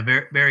 Yeah,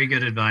 very, very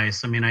good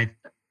advice.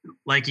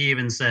 Like you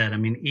even said,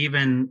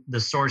 even the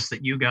source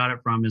that you got it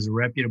from is a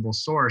reputable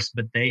source,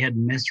 but they had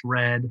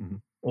misread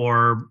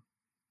or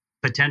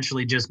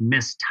potentially just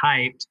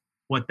mistyped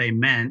what they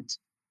meant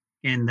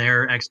in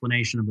their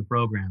explanation of the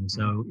program.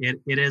 So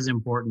it is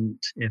important,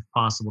 if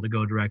possible, to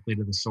go directly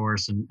to the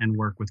source and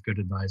work with good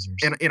advisors.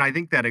 And I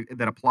think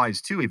that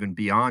applies too, even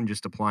beyond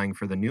just applying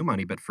for the new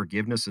money, but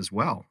forgiveness as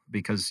well.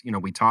 Because,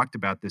 we talked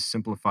about this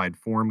simplified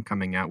form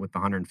coming out with the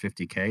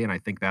 150K. And I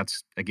think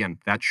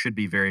that should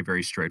be very,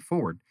 very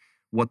straightforward.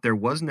 What there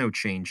was no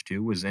change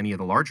to was any of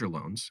the larger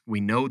loans. We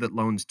know that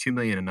loans 2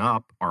 million and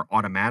up are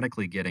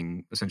automatically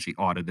getting essentially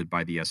audited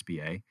by the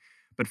SBA.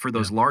 But for Yeah.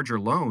 those larger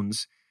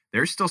loans,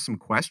 there's still some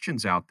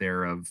questions out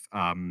there of,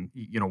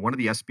 one of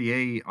the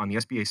SBA, on the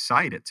SBA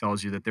site, it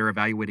tells you that they're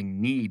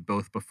evaluating need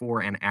both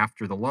before and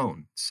after the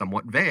loan.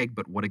 Somewhat vague,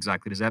 but what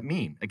exactly does that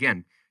mean?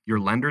 Again, your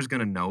lender's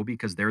going to know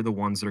because they're the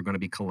ones that are going to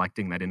be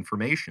collecting that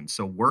information.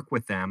 So work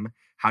with them.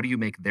 How do you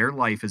make their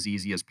life as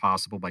easy as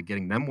possible by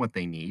getting them what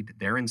they need?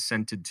 They're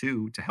incented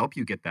too to help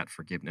you get that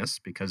forgiveness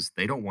because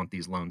they don't want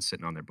these loans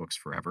sitting on their books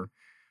forever.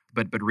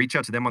 But reach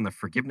out to them on the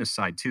forgiveness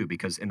side too,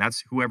 and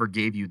that's whoever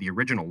gave you the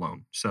original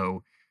loan.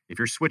 So if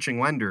you're switching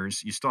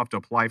lenders, you still have to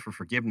apply for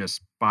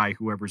forgiveness by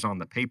whoever's on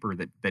the paper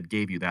that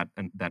gave you that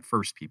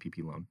first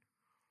PPP loan.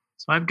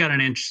 So I've got an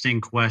interesting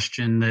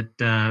question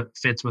that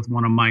fits with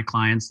one of my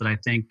clients that I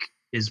think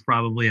is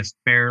probably a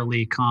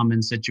fairly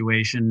common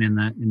situation in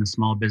the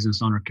small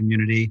business owner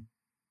community.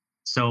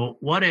 So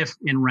what if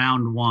in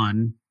round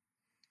one,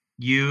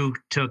 you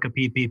took a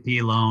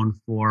PPP loan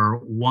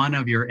for one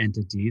of your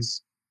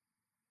entities,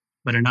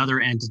 but another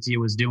entity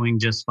was doing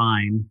just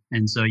fine,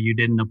 and so you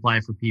didn't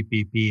apply for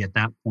PPP at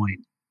that point?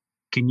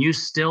 Can you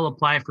still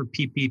apply for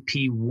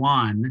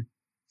PPP1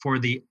 for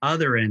the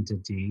other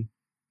entity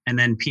and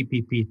then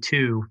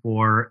PPP2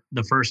 for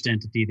the first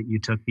entity that you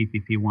took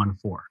PPP1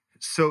 for?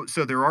 So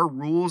there are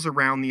rules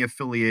around the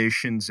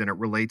affiliations, and it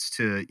relates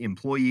to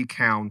employee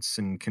counts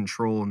and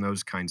control and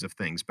those kinds of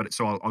things. But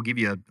so I'll give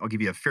you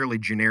a fairly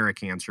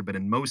generic answer, but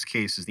in most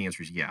cases the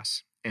answer is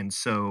yes. And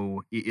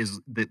so is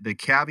the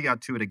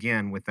caveat to it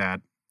again with that.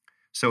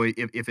 So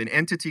if an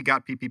entity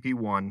got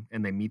PPP1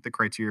 and they meet the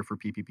criteria for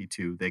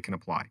PPP2, they can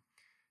apply.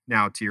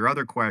 Now, to your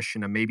other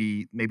question,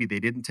 maybe they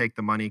didn't take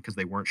the money because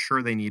they weren't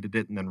sure they needed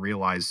it and then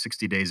realized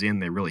 60 days in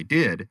they really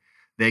did.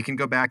 They can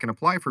go back and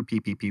apply for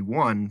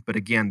PPP1, but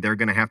again, they're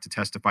going to have to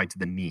testify to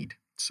the need.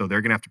 So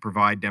they're going to have to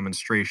provide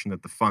demonstration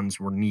that the funds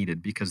were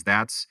needed, because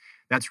that's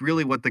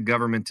really what the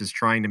government is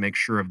trying to make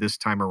sure of this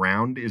time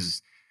around,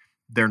 is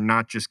they're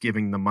not just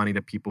giving the money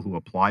to people who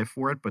apply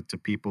for it, but to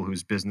people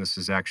whose business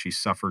has actually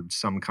suffered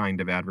some kind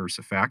of adverse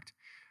effect.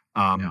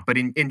 But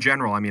in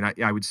general, I mean,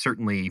 I would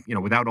certainly,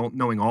 without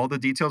knowing all the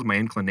details, my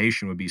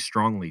inclination would be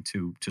strongly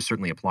to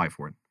certainly apply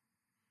for it.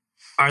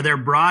 Are there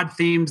broad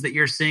themes that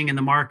you're seeing in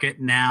the market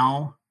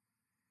now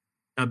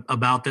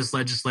about this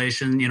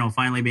legislation,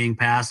 finally being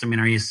passed? I mean,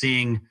 are you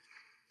seeing,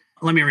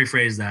 let me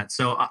rephrase that.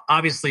 So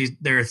obviously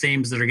there are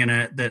themes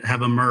that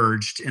have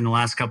emerged in the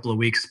last couple of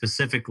weeks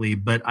specifically,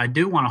 but I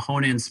do want to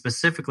hone in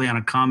specifically on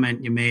a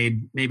comment you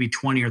made maybe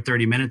 20 or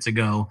 30 minutes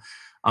ago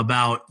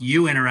about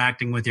you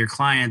interacting with your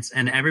clients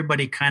and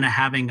everybody kind of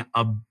having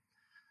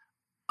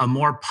a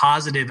more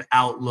positive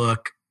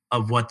outlook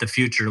of what the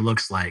future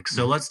looks like.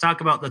 So let's talk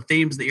about the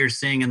themes that you're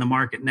seeing in the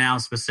market now,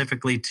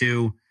 specifically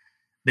to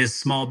this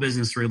small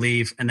business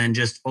relief, and then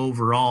just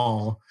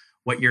overall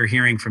what you're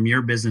hearing from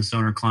your business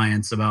owner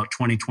clients about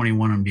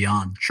 2021 and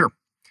beyond. Sure.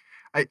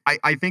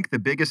 I think the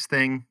biggest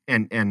thing,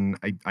 and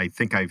I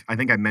think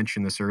I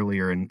mentioned this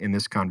earlier in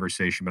this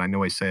conversation, but I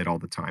know I say it all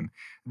the time.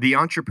 The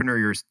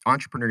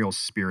entrepreneurial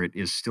spirit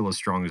is still as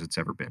strong as it's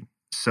ever been.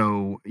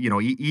 So,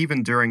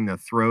 even during the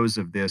throes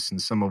of this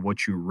and some of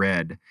what you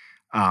read,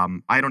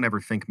 I don't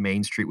ever think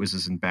Main Street was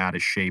as in bad a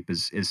shape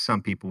as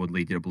some people would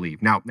lead you to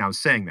believe. Now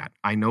saying that,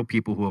 I know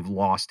people who have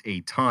lost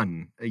a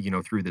ton,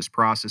 through this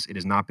process. It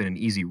has not been an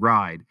easy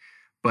ride,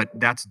 but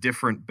that's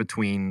different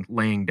between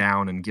laying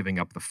down and giving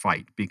up the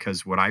fight,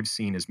 because what I've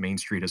seen is Main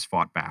Street has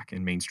fought back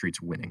and Main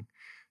Street's winning.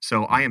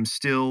 So I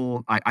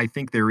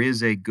think there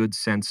is a good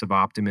sense of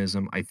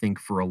optimism. I think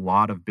for a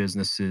lot of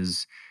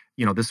businesses,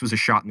 this was a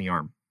shot in the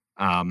arm.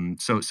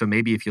 So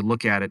maybe if you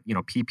look at it,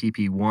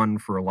 PPP1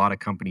 for a lot of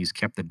companies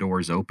kept the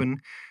doors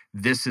open.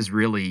 This is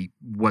really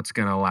what's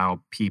going to allow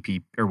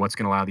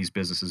these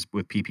businesses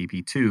with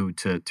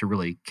PPP2 to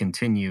really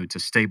continue to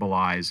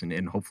stabilize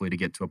and hopefully to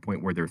get to a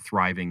point where they're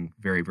thriving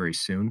very, very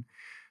soon.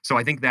 So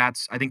I think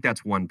that's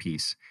one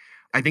piece.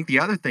 I think the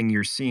other thing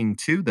you're seeing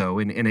too, though,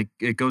 and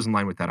it goes in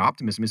line with that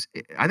optimism, is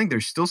I think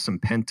there's still some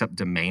pent-up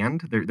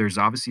demand. There's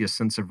obviously a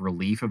sense of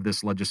relief of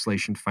this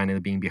legislation finally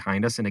being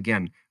behind us. And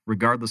again,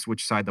 regardless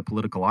which side of the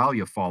political aisle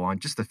you fall on,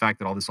 just the fact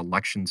that all this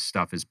election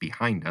stuff is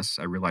behind us.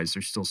 I realize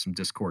there's still some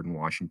discord in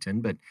Washington,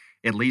 but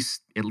at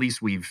least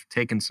we've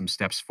taken some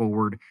steps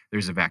forward.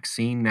 There's a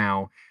vaccine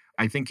now.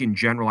 I think in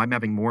general, I'm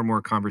having more and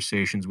more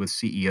conversations with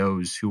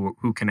CEOs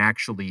who can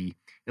actually,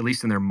 at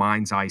least in their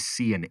mind's eye,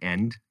 see an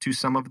end to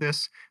some of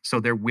this. So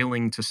they're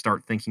willing to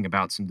start thinking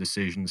about some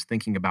decisions,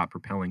 thinking about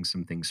propelling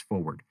some things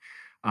forward.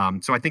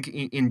 So I think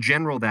in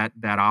general that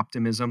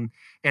optimism,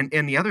 and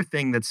the other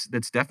thing that's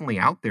definitely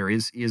out there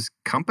is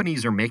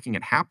companies are making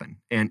it happen.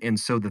 And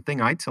so the thing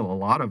I tell a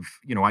lot of,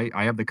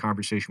 I have the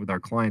conversation with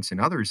our clients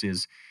and others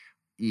is,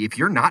 if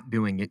you're not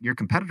doing it, your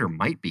competitor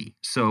might be.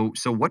 So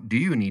what do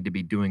you need to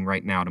be doing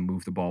right now to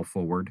move the ball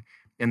forward?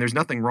 And there's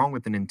nothing wrong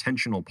with an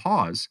intentional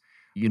pause.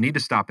 You need to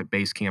stop at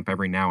base camp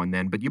every now and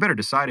then, but you better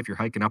decide if you're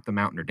hiking up the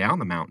mountain or down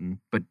the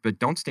mountain, but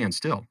don't stand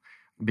still.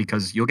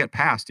 because you'll get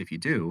passed if you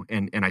do.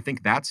 And I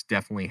think that's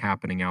definitely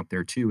happening out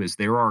there too, is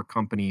there are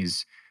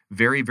companies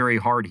very, very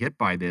hard hit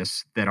by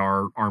this that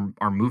are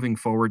moving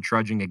forward,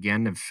 trudging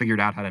again, have figured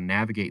out how to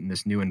navigate in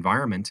this new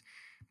environment.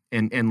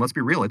 And let's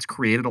be real, it's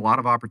created a lot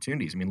of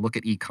opportunities. I mean, look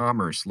at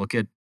e-commerce, look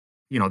at,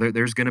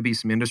 there's going to be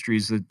some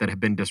industries that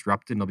have been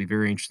disrupted, and it'll be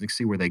very interesting to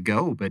see where they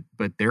go.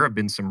 But there have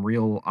been some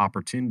real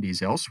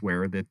opportunities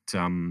elsewhere that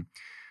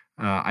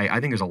I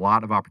think there's a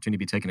lot of opportunity to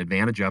be taken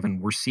advantage of,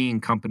 and we're seeing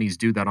companies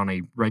do that on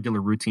a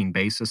regular, routine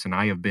basis. And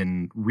I have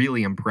been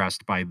really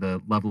impressed by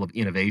the level of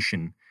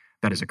innovation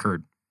that has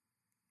occurred.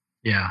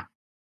 Yeah.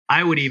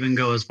 I would even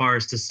go as far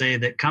as to say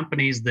that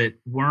companies that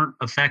weren't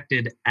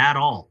affected at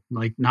all,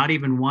 like not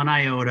even one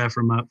iota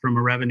from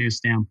a revenue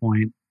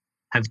standpoint,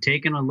 have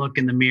taken a look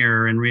in the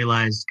mirror and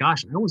realized,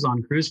 gosh, I was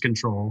on cruise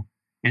control,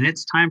 and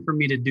it's time for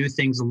me to do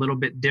things a little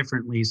bit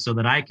differently so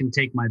that I can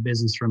take my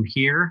business from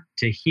here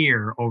to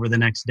here over the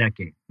next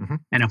decade. Mm-hmm.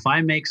 And if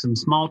I make some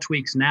small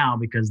tweaks now,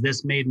 because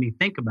this made me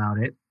think about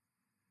it,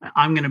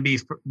 I'm going to be,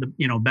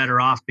 better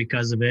off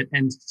because of it.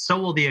 And so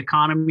will the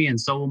economy, and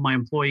so will my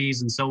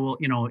employees, and so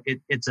will,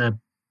 it's a,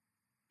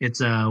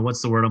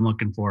 what's the word I'm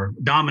looking for?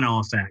 Domino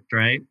effect,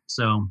 right?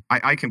 So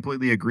I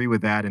completely agree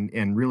with that.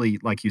 And really,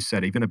 like you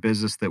said, even a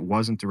business that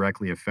wasn't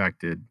directly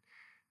affected,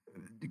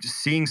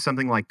 seeing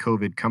something like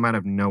COVID come out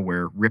of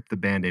nowhere, rip the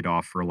Band-Aid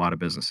off for a lot of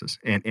businesses.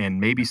 And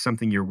maybe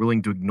something you're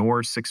willing to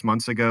ignore 6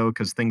 months ago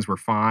because things were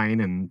fine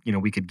and,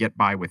 we could get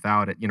by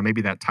without it.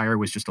 Maybe that tire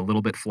was just a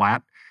little bit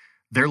flat.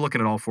 They're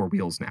looking at all four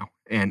wheels now.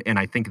 And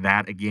I think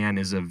that, again,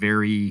 is a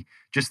very,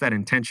 just that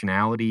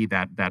intentionality,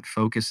 that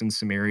focus in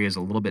some areas, a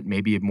little bit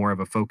maybe more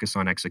of a focus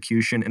on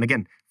execution. And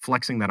again,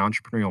 flexing that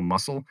entrepreneurial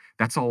muscle,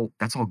 that's all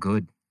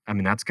good. I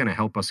mean, that's going to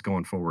help us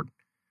going forward.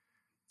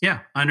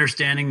 Yeah.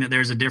 Understanding that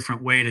there's a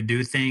different way to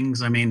do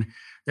things. I mean,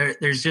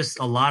 there's just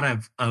a lot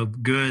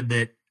of good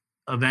that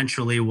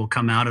eventually will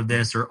come out of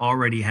this, or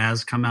already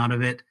has come out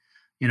of it.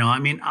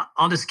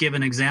 I'll just give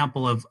an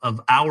example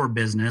of our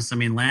business. I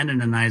mean, Landon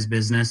and I's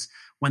business,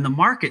 when the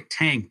market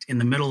tanked in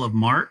the middle of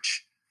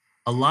March,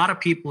 a lot of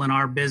people in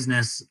our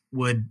business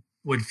would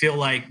feel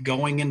like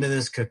going into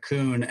this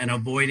cocoon and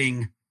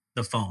avoiding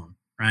the phone,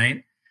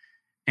 right?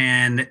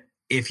 And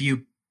if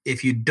you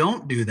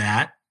don't do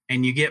that,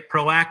 and you get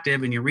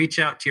proactive and you reach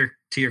out to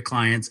your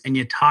clients and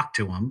you talk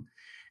to them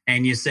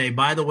and you say,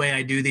 by the way,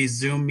 I do these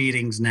Zoom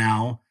meetings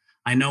now.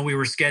 I know we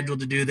were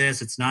scheduled to do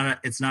this. It's not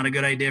a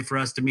good idea for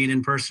us to meet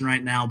in person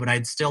right now, but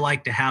I'd still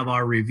like to have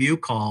our review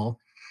call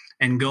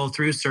and go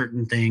through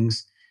certain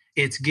things.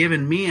 It's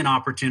given me an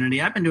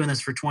opportunity. I've been doing this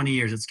for 20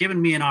 years. It's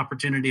given me an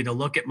opportunity to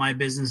look at my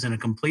business in a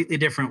completely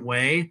different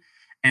way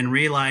and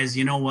realize,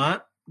 you know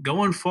what,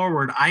 going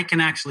forward, I can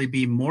actually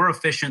be more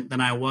efficient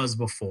than I was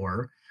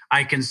before.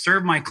 I can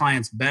serve my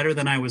clients better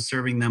than I was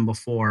serving them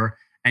before.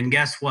 And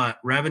guess what?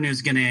 Revenue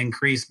is going to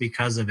increase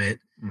because of it.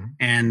 Mm-hmm.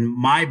 And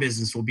my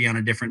business will be on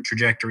a different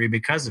trajectory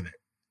because of it.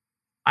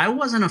 I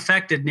wasn't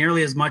affected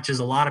nearly as much as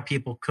a lot of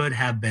people could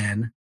have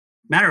been.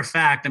 Matter of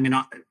fact, I mean,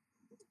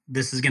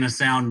 this is going to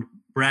sound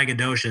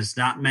braggadocious,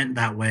 not meant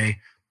that way.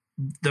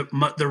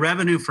 The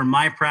revenue from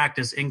my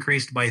practice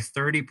increased by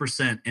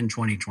 30% in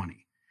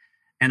 2020.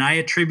 And I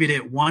attribute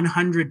it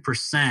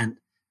 100%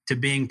 to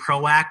being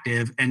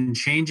proactive and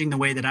changing the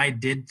way that I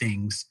did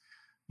things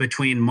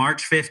between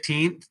March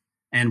 15th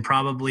and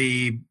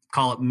probably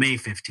call it May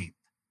 15th.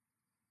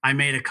 I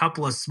made a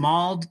couple of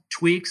small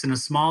tweaks and a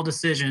small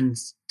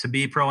decisions to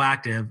be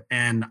proactive,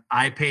 and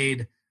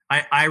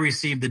I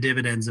received the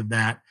dividends of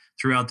that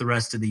throughout the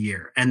rest of the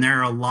year. And there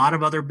are a lot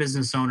of other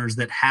business owners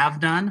that have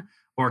done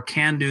or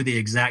can do the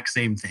exact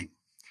same thing.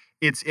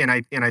 And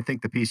I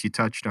think the piece you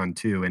touched on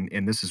too,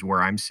 and this is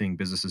where I'm seeing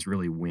businesses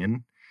really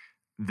win,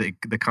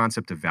 the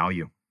concept of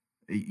value.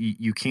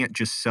 You can't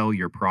just sell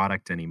your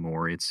product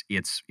anymore.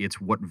 It's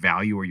what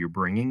value are you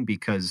bringing?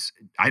 Because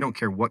I don't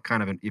care what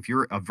kind of if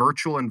you're a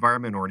virtual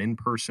environment or an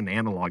in-person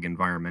analog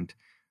environment,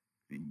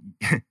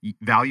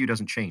 value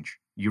doesn't change.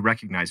 You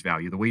recognize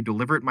value. The way you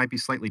deliver it might be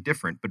slightly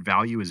different, but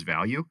value is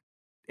value.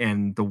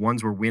 And the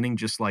ones we're winning,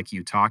 just like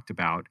you talked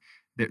about,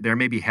 they're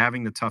maybe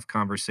having the tough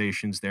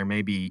conversations. They're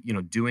maybe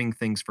doing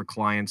things for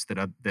clients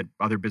that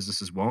other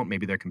businesses won't.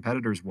 Maybe their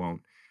competitors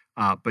won't.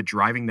 But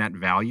driving that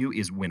value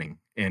is winning.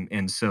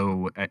 And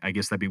so I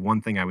guess that'd be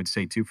one thing I would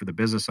say too for the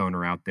business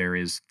owner out there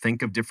is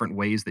think of different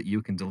ways that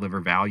you can deliver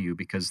value,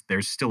 because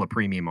there's still a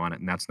premium on it,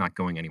 and that's not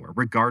going anywhere,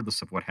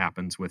 regardless of what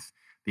happens with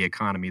the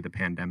economy, the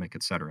pandemic,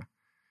 et cetera.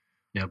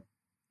 Yep,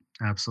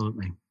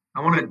 absolutely.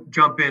 I want to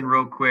jump in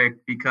real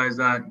quick because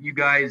you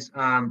guys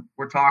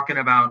were talking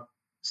about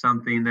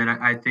something that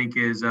I think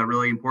is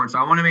really important. So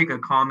I want to make a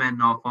comment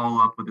and I'll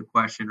follow up with a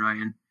question,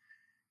 Ryan.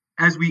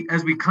 As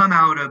we come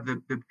out of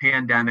the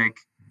pandemic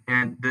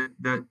and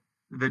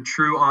the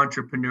true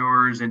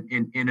entrepreneurs and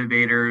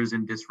innovators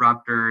and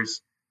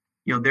disruptors,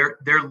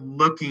 they're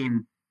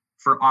looking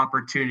for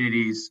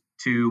opportunities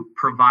to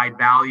provide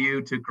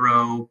value to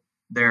grow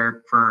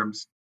their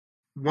firms.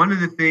 One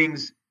of the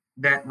things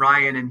that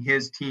Ryan and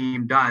his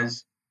team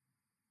does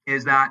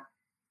is that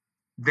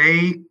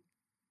they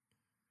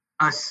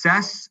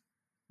assess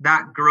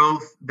that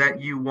growth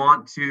that you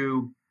want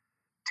to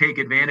take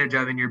advantage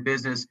of in your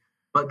business,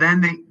 but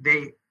then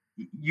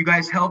you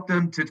guys help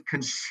them to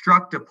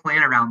construct a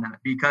plan around that.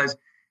 Because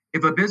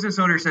if a business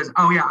owner says,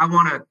 oh yeah, I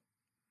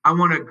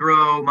want to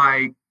grow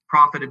my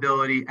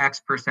profitability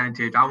X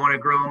percentage, I want to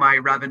grow my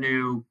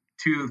revenue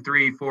 2,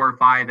 3, 4,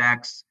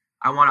 5X,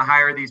 I want to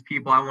hire these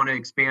people, I want to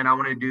expand, I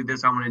want to do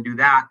this, I want to do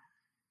that.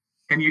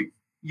 And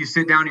you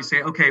sit down and you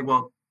say, okay,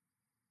 well,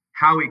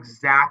 how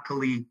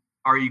exactly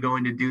are you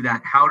going to do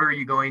that? How are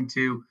you going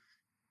to,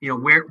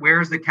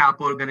 where's the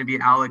capital going to be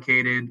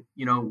allocated?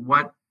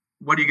 What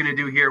are you going to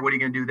do here? What are you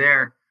going to do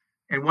there?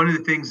 And one of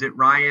the things that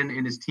Ryan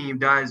and his team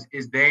does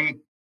is they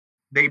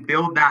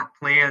build that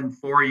plan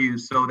for you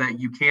so that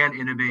you can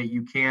innovate,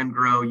 you can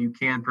grow, you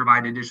can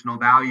provide additional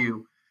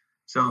value.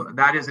 So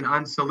that is an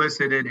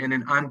unsolicited and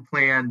an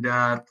unplanned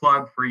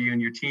plug for you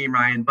and your team,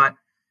 Ryan. But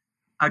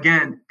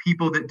again,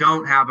 people that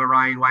don't have a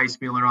Ryan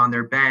Weissmueller on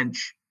their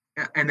bench,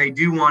 and they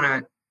do want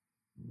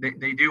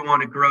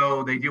to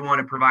grow, they do want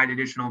to provide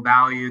additional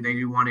value, they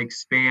do want to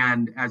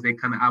expand as we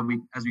come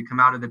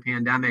out of the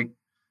pandemic.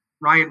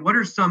 Ryan, what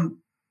are some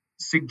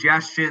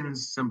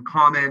suggestions, some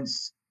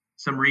comments,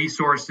 some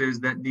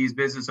resources that these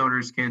business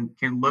owners can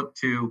look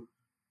to,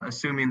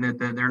 assuming that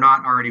they're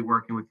not already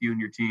working with you and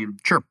your team?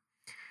 Sure.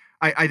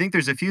 I think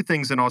there's a few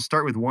things, and I'll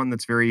start with one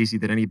that's very easy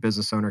that any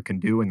business owner can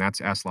do, and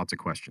that's ask lots of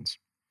questions.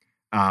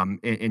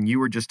 And you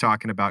were just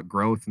talking about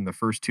growth, and the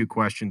first two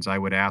questions I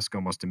would ask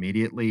almost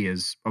immediately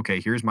is, okay,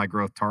 here's my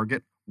growth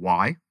target.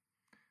 Why?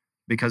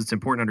 Because it's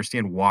important to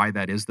understand why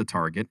that is the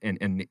target,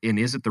 and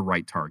is it the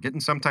right target?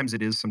 And sometimes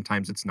it is,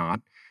 sometimes it's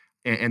not.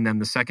 And then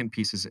the second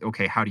piece is,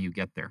 okay, how do you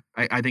get there?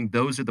 I think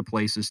those are the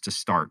places to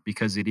start,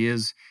 because it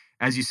is,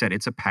 as you said,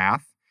 it's a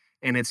path,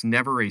 and it's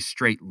never a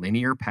straight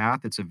linear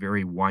path. It's a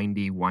very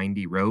windy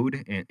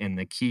road. And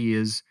the key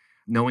is,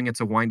 knowing it's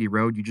a windy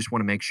road, you just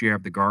want to make sure you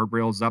have the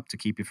guardrails up to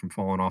keep you from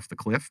falling off the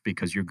cliff,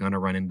 because you're going to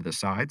run into the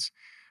sides.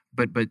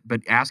 But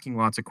asking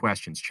lots of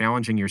questions,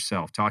 challenging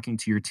yourself, talking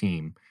to your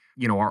team.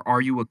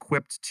 Are you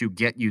equipped to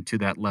get you to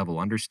that level?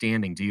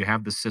 Understanding, do you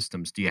have the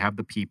systems? Do you have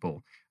the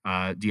people?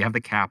 Do you have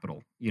the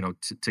capital,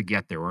 to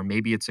get there? Or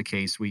maybe it's a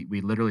case we've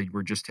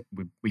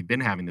been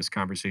having this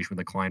conversation with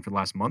a client for the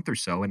last month or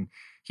so, and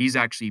he's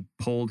actually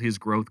pulled his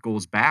growth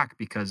goals back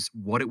because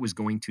what it was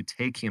going to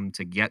take him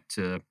to get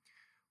to,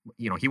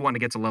 he wanted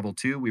to get to level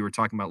 2. We were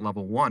talking about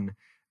level 1.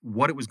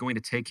 What it was going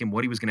to take him,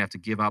 what he was going to have to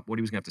give up, what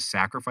he was going to have to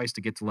sacrifice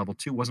to get to level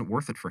 2 wasn't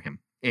worth it for him.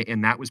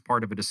 And that was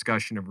part of a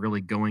discussion of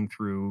really going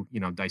through,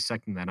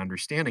 dissecting that,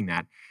 understanding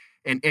that.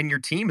 And your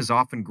team is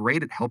often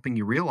great at helping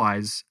you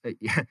realize,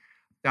 yeah,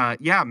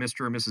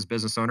 Mr. or Mrs.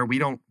 Business Owner,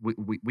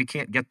 we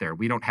can't get there.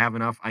 We don't have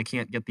enough. I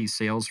can't get these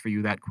sales for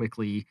you that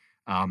quickly.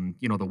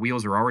 The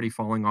wheels are already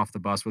falling off the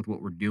bus with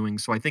what we're doing.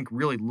 So I think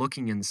really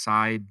looking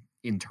inside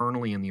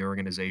internally in the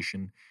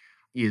organization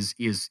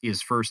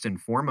is first and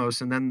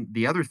foremost. And then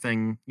the other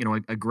thing,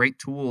 a great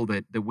tool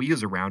that we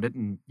use around it,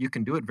 and you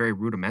can do it very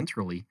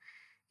rudimentarily,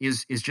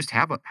 is just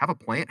have a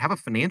plan, have a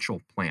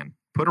financial plan,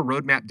 put a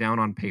roadmap down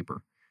on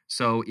paper.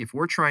 So if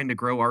we're trying to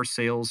grow our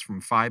sales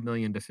from 5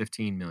 million to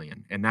 15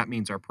 million, and that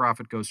means our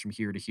profit goes from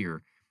here to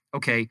here,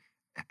 okay,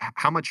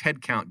 how much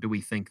headcount do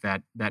we think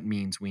that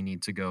means we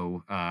need to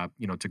go,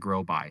 to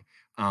grow by?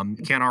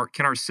 Can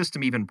our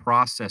system even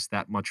process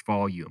that much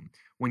volume?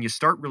 When you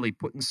start really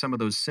putting some of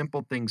those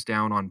simple things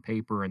down on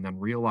paper and then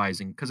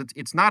realizing, because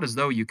it's not as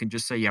though you can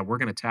just say, yeah, we're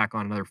going to tack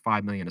on another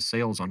 5 million of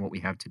sales on what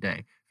we have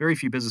today. Very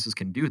few businesses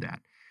can do that.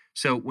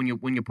 So when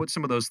you put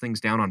some of those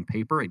things down on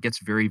paper, it gets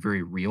very,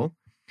 very real.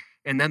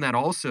 And then that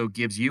also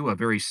gives you a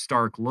very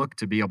stark look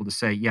to be able to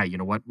say, yeah, you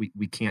know what,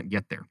 we can't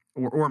get there.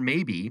 Or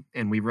maybe,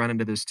 and we run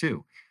into this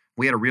too,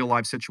 we had a real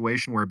life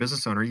situation where a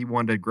business owner, he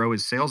wanted to grow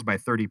his sales by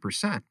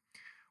 30%.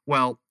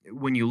 Well,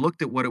 when you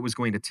looked at what it was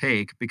going to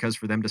take, because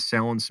for them to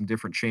sell in some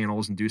different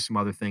channels and do some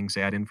other things,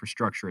 add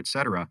infrastructure, et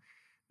cetera,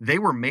 they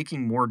were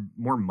making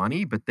more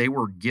money, but they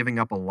were giving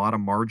up a lot of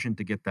margin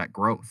to get that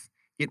growth.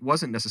 It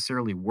wasn't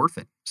necessarily worth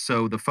it.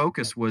 So the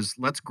focus was,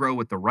 let's grow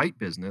with the right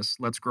business.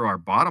 Let's grow our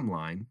bottom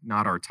line,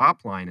 not our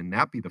top line, and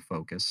that be the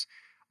focus.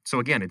 So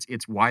again,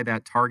 it's why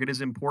that target is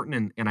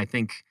important. And I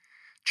think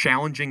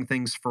challenging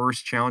things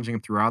first, challenging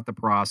them throughout the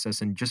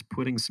process, and just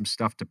putting some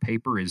stuff to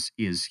paper is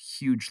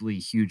hugely,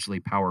 hugely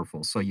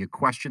powerful. So you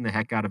question the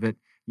heck out of it,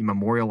 you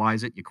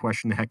memorialize it, you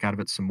question the heck out of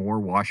it some more,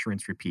 wash,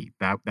 rinse, repeat.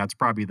 That's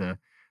probably the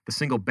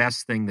single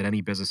best thing that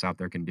any business out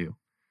there can do.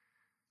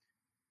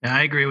 Yeah,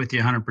 I agree with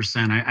you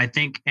 100%. I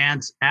think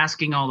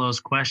asking all those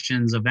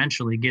questions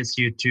eventually gets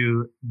you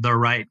to the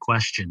right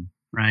question,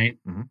 right?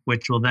 Mm-hmm.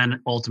 Which will then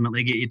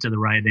ultimately get you to the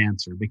right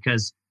answer.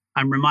 Because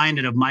I'm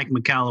reminded of Mike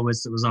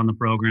Michalowicz that was on the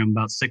program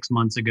about 6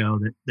 months ago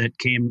that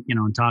came,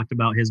 and talked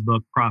about his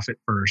book, Profit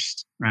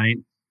First, right?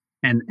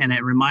 And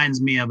it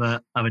reminds me of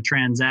a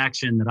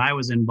transaction that I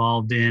was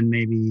involved in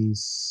maybe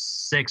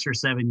 6 or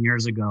 7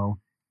 years ago.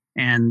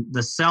 And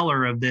the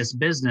seller of this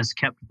business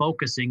kept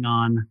focusing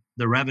on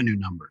the revenue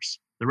numbers.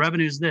 The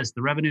revenue's this,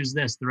 the revenue's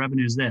this, the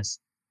revenue's this.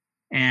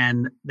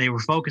 And they were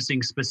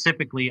focusing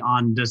specifically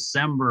on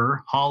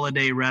December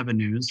holiday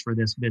revenues for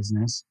this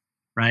business,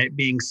 right,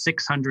 being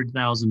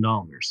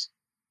 $600,000.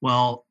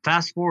 Well,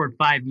 fast forward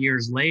 5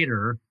 years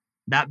later,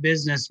 that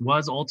business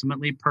was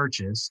ultimately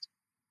purchased,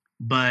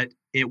 but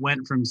it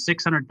went from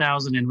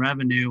 600,000 in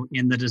revenue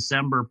in the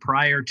December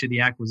prior to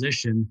the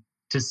acquisition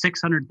to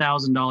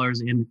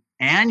 $600,000 in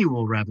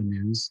annual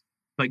revenues.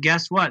 But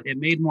guess what? It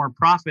made more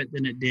profit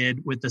than it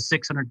did with the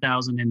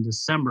 600,000 in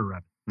December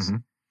revenues. Mm-hmm.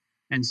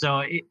 And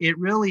so it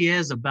really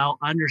is about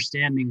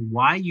understanding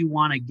why you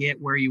want to get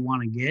where you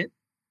want to get,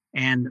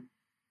 and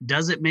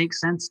does it make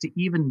sense to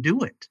even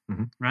do it,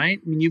 mm-hmm. right?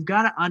 I mean, you've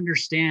got to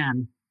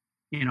understand,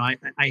 I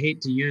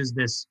hate to use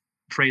this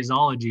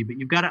phraseology, but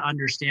you've got to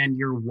understand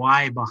your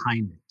why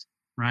behind it,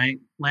 right?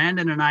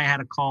 Landon and I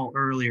had a call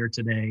earlier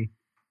today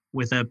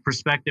with a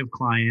prospective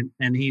client,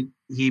 and he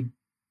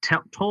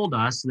told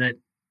us that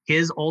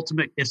his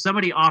ultimate, if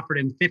somebody offered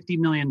him $50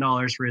 million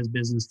for his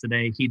business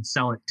today, he'd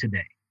sell it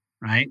today,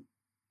 right?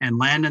 And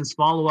Landon's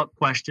follow-up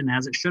question,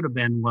 as it should have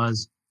been,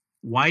 was,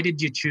 why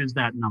did you choose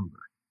that number?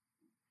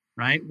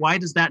 Right? Why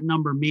does that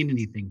number mean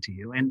anything to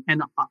you? And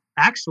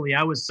actually,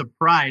 I was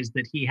surprised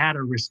that he had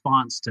a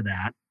response to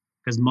that,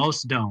 because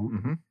most don't.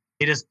 Mm-hmm.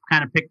 They just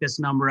kind of pick this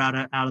number out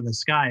of the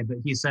sky. But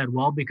he said,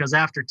 well, because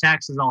after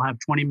taxes, I'll have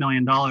 $20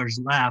 million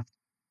left,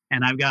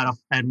 and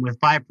and with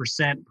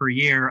 5% per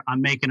year,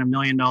 I'm making $1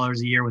 million a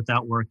year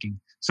without working.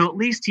 So at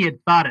least he had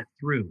thought it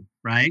through,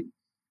 right?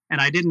 And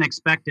I didn't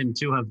expect him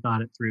to have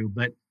thought it through,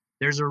 but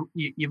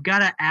you've got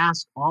to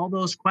ask all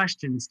those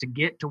questions to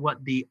get to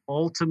what the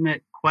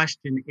ultimate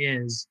question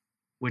is,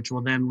 which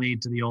will then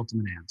lead to the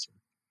ultimate answer.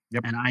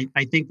 Yep. And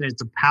I think that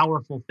it's a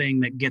powerful thing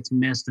that gets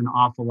missed an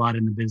awful lot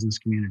in the business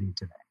community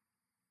today.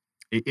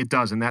 It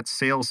does. And that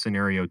sales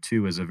scenario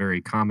too is a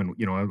very common,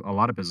 a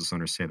lot of business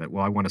owners say that,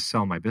 well, I want to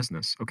sell my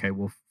business. Okay,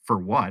 well, for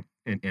what?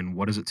 And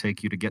what does it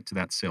take you to get to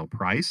that sale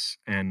price?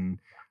 And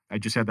I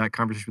just had that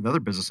conversation with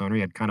another business owner.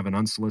 He had kind of an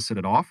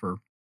unsolicited offer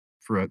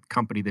for a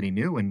company that he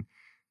knew, and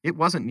it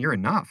wasn't near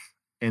enough.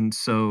 And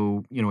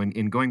so,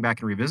 in going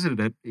back and revisited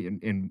it,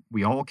 and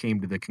we all came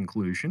to the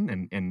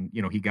conclusion, and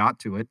he got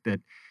to it,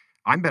 that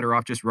I'm better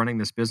off just running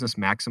this business,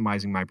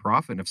 maximizing my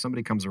profit. And if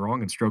somebody comes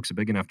along and strokes a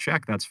big enough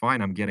check, that's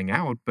fine. I'm getting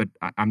out, but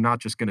I'm not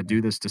just going to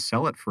do this to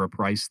sell it for a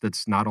price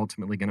that's not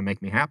ultimately going to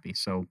make me happy.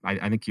 So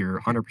I think you're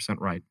 100%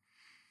 right.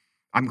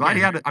 I'm glad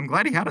he had it. I'm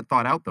glad he had it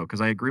thought out though,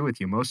 because I agree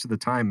with you. Most of the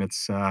time,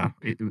 it's the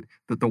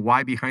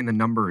why behind the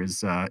number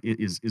is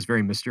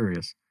very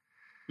mysterious.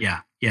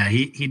 Yeah.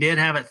 He did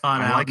have it thought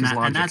out. Like his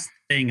logic. And that's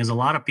the thing, is a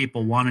lot of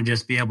people want to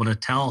just be able to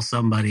tell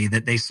somebody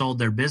that they sold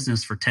their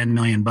business for $10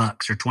 million or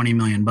 $20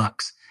 million.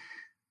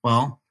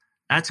 Well,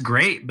 that's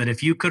great. But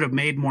if you could have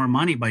made more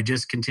money by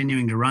just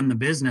continuing to run the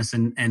business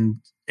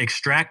and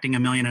extracting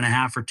 $1.5 million or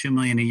 $2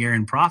 million a year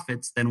in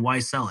profits, then why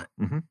sell it?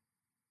 Mm-hmm.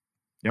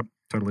 Yep.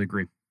 Totally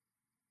agree.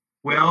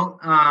 Well,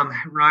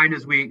 Ryan,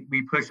 as we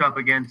push up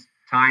against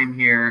time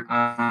here,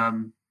 I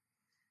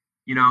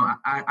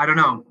don't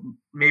know,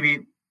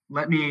 maybe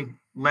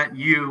let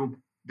you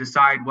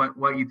decide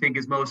what you think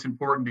is most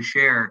important to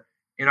share.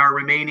 In our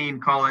remaining,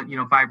 call it,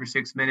 5 or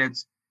 6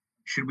 minutes,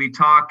 should we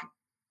talk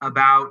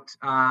about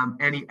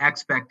any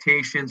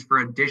expectations for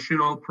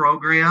additional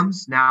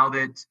programs now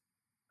that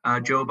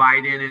Joe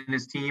Biden and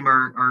his team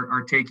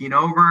are taking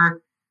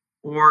over?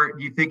 Or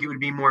do you think it would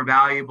be more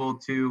valuable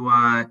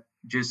to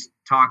just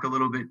talk a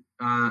little bit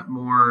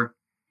more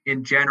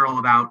in general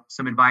about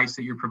some advice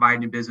that you're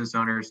providing to business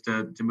owners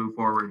to move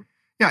forward?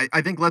 Yeah,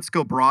 I think let's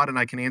go broad, and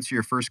I can answer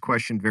your first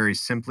question very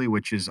simply,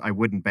 which is I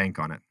wouldn't bank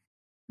on it.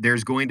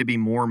 There's going to be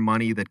more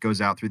money that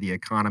goes out through the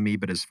economy,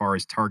 but as far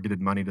as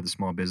targeted money to the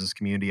small business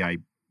community,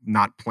 I'm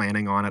not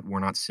planning on it. We're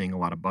not seeing a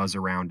lot of buzz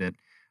around it.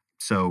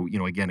 So,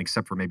 again,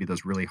 except for maybe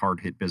those really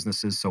hard-hit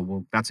businesses.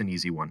 So that's an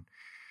easy one.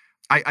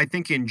 I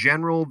think in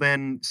general,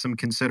 then, some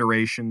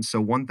consideration. So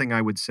one thing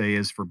I would say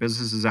is for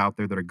businesses out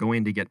there that are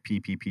going to get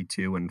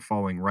PPP2 and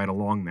following right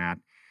along that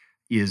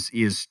is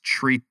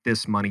treat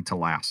this money to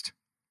last.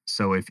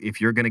 So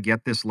if you're going to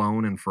get this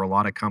loan, and for a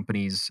lot of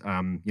companies,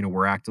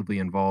 we're actively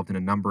involved in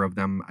a number of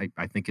them,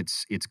 I think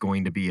it's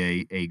going to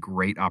be a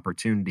great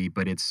opportunity,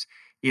 but it's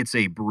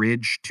a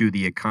bridge to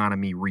the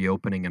economy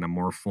reopening in a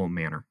more full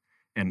manner.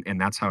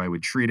 And that's how I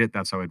would treat it.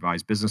 That's how I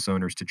advise business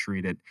owners to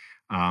treat it.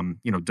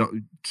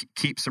 Don't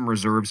keep some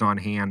reserves on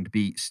hand.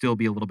 Still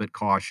be a little bit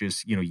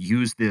cautious.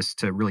 Use this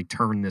to really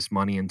turn this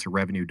money into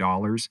revenue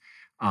dollars.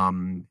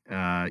 And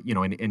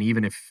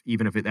even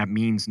if that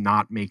means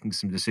not making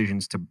some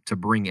decisions to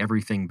bring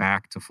everything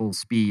back to full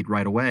speed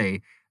right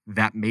away,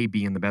 that may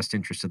be in the best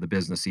interest of the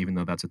business, even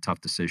though that's a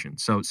tough decision.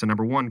 So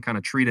number one, kind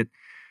of treat it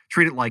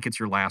like it's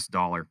your last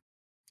dollar.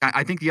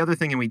 I think the other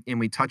thing, and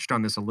we touched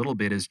on this a little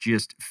bit, is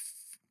just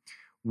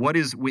what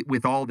is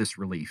with all this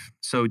relief.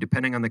 So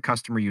depending on the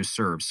customer you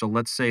serve. So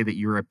let's say that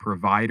you're a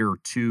provider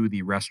to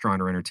the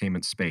restaurant or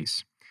entertainment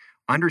space.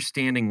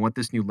 Understanding what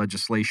this new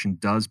legislation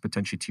does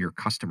potentially to your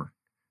customer.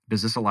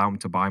 Does this allow them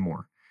to buy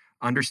more?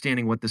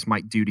 understanding what this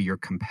might do to your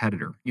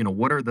competitor.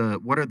 What are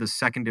the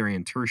secondary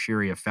and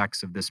tertiary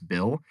effects of this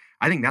bill?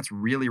 I think that's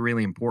really,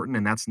 really important,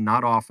 and that's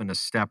not often a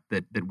step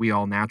that we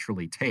all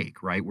naturally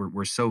take, right?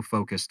 We're so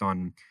focused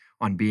on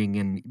being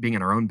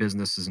in our own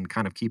businesses and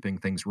kind of keeping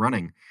things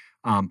running.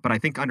 But I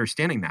think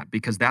understanding that,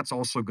 because that's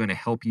also going to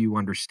help you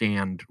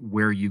understand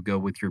where you go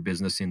with your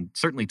business in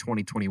certainly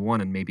 2021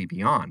 and maybe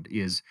beyond,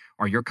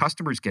 are your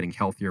customers getting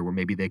healthier where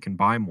maybe they can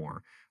buy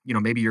more?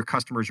 Maybe your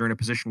customers are in a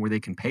position where they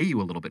can pay you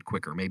a little bit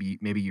quicker. Maybe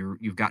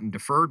you've gotten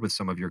deferred with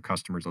some of your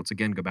customers. Let's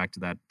again go back to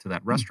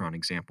that restaurant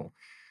example.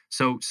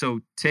 So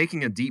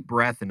taking a deep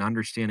breath and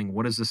understanding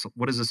what does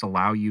this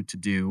allow you to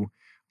do,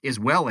 as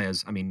well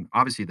as,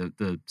 obviously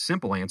the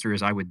simple answer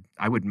is I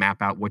would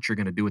map out what you're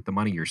going to do with the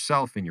money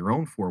yourself in your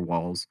own four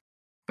walls.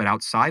 But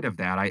outside of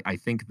that, I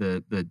think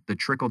the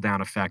trickle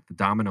down effect, the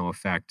domino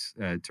effect,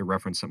 to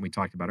reference something we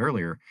talked about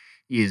earlier,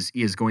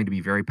 is going to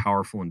be very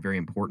powerful and very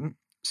important.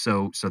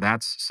 So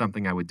that's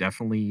something I would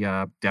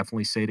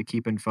definitely say to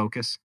keep in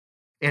focus.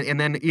 And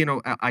then,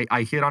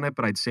 I hit on it,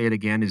 but I'd say it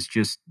again, is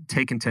just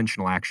take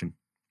intentional action.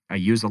 I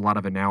use a lot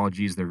of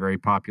analogies. They're very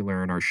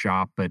popular in our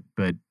shop, but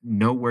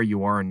know where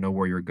you are and know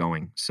where you're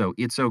going. So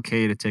it's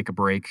okay to take a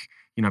break.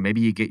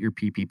 Maybe you get your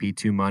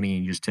PPP2 money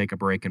and you just take a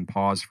break and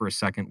pause for a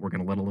second. We're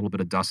going to let a little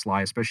bit of dust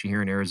lie, especially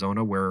here in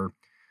Arizona, where,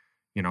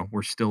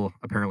 we're still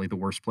apparently the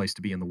worst place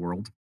to be in the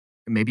world.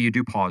 And maybe you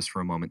do pause for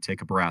a moment,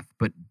 take a breath,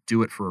 but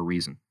do it for a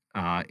reason.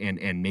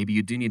 And maybe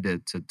you do need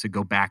to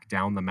go back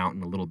down the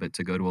mountain a little bit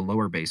to go to a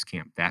lower base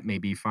camp. That may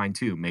be fine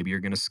too. Maybe you're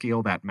going to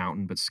scale that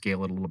mountain, but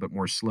scale it a little bit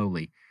more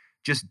slowly.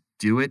 Just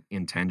do it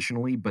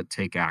intentionally, but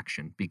take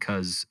action.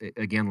 Because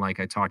again, like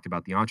I talked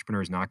about, the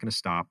entrepreneur is not going to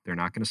stop. They're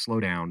not going to slow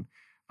down.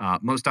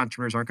 Most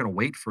entrepreneurs aren't going to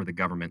wait for the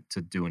government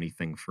to do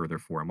anything further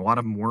for them. A lot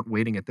of them weren't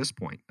waiting at this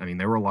point.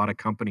 There were a lot of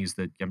companies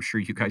that, I'm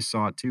sure you guys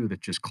saw it too,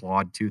 that just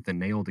clawed tooth and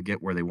nail to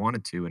get where they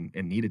wanted to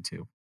and needed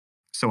to.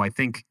 So I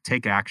think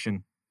take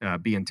action,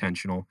 be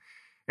intentional.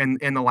 And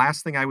the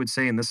last thing I would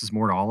say, and this is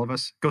more to all of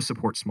us, go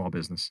support small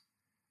business.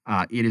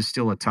 It is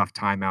still a tough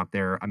time out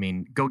there.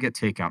 Go get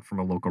takeout from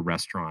a local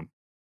restaurant.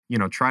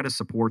 Try to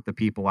support the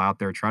people out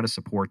there. Try to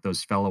support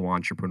those fellow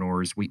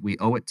entrepreneurs. We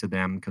owe it to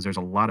them, because there's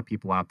a lot of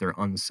people out there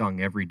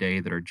unsung every day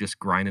that are just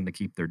grinding to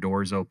keep their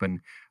doors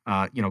open.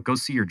 Go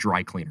see your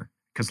dry cleaner,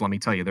 because let me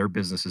tell you, their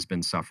business has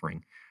been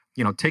suffering.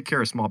 Take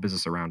care of small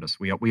business around us.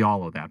 We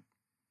all owe that.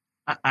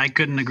 I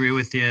couldn't agree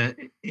with you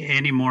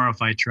anymore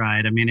if I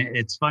tried.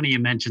 It's funny you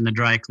mentioned the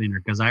dry cleaner,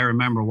 because I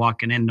remember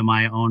walking into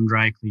my own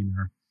dry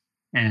cleaner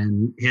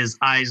and his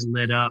eyes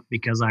lit up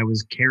because I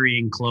was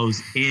carrying clothes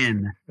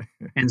in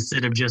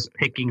instead of just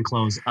picking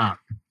clothes up,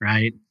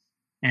 right?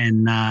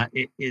 And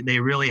they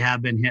really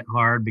have been hit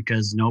hard,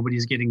 because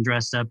nobody's getting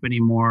dressed up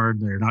anymore.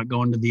 They're not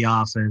going to the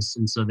office.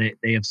 And so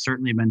they have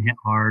certainly been hit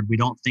hard. We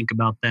don't think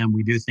about them.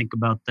 We do think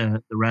about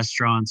the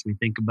restaurants. We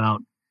think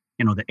about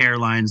the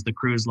airlines, the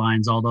cruise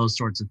lines, all those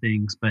sorts of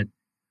things. But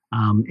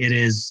it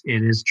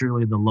is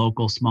truly the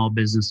local small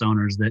business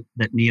owners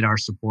that need our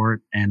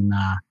support, and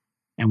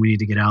we need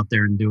to get out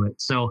there and do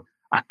it. So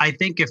I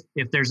think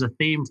if there's a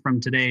theme from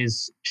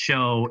today's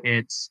show,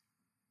 it's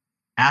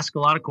ask a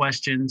lot of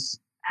questions,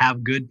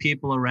 have good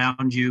people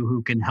around you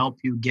who can help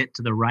you get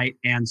to the right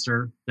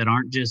answer, that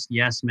aren't just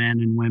yes men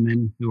and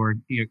women who are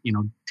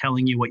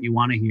telling you what you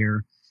want to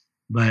hear,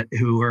 but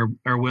who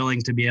are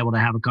willing to be able to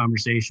have a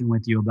conversation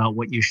with you about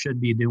what you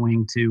should be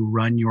doing to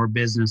run your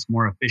business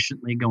more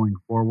efficiently going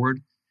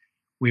forward.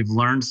 We've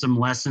learned some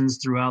lessons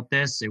throughout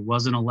this. It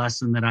wasn't a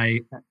lesson that I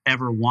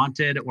ever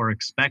wanted or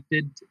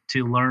expected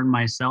to learn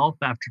myself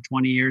after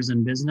 20 years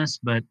in business,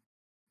 but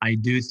I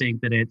do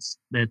think that it's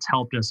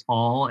helped us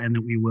all, and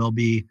that we will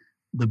be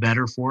the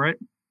better for it.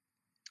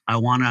 I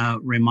want to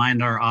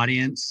remind our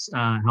audience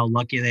how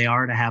lucky they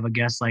are to have a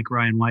guest like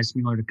Ryan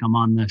Weissmuller to come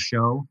on the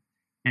show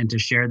and to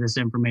share this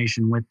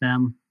information with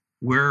them.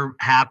 We're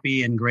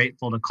happy and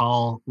grateful to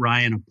call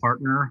Ryan a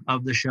partner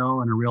of the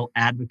show and a real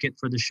advocate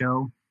for the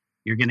show.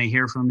 You're going to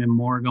hear from him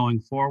more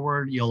going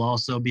forward. You'll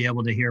also be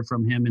able to hear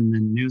from him in the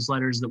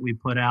newsletters that we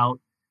put out.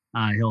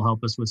 He'll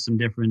help us with some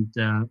different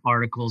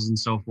articles and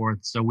so forth.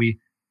 So we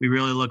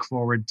really look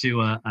forward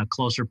to a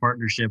closer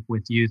partnership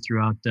with you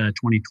throughout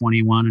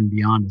 2021 and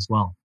beyond as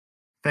well.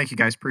 Thank you,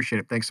 guys. Appreciate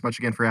it. Thanks so much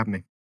again for having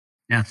me.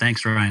 Yeah,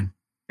 thanks, Ryan.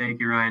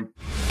 Thank you, Ryan.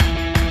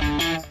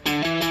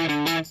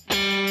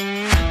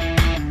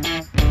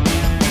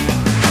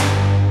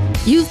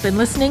 You've been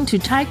listening to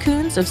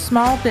Tycoons of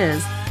Small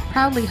Biz,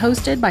 proudly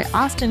hosted by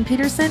Austin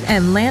Peterson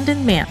and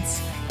Landon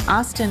Mance.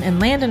 Austin and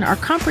Landon are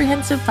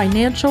comprehensive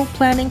financial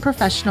planning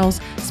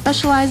professionals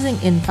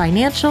specializing in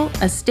financial,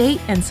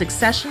 estate, and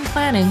succession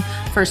planning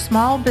for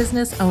small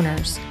business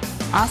owners.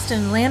 Austin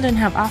and Landon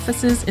have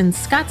offices in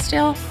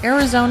Scottsdale,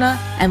 Arizona,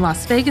 and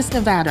Las Vegas,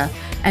 Nevada,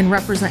 and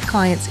represent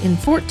clients in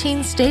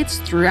 14 states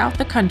throughout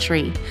the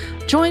country.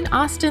 Join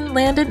Austin,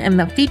 Landon, and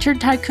the featured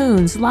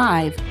Tycoons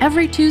live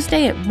every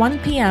Tuesday at 1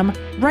 p.m.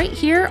 right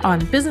here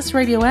on Business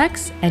Radio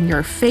X and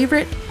your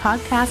favorite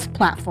podcast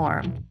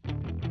platform.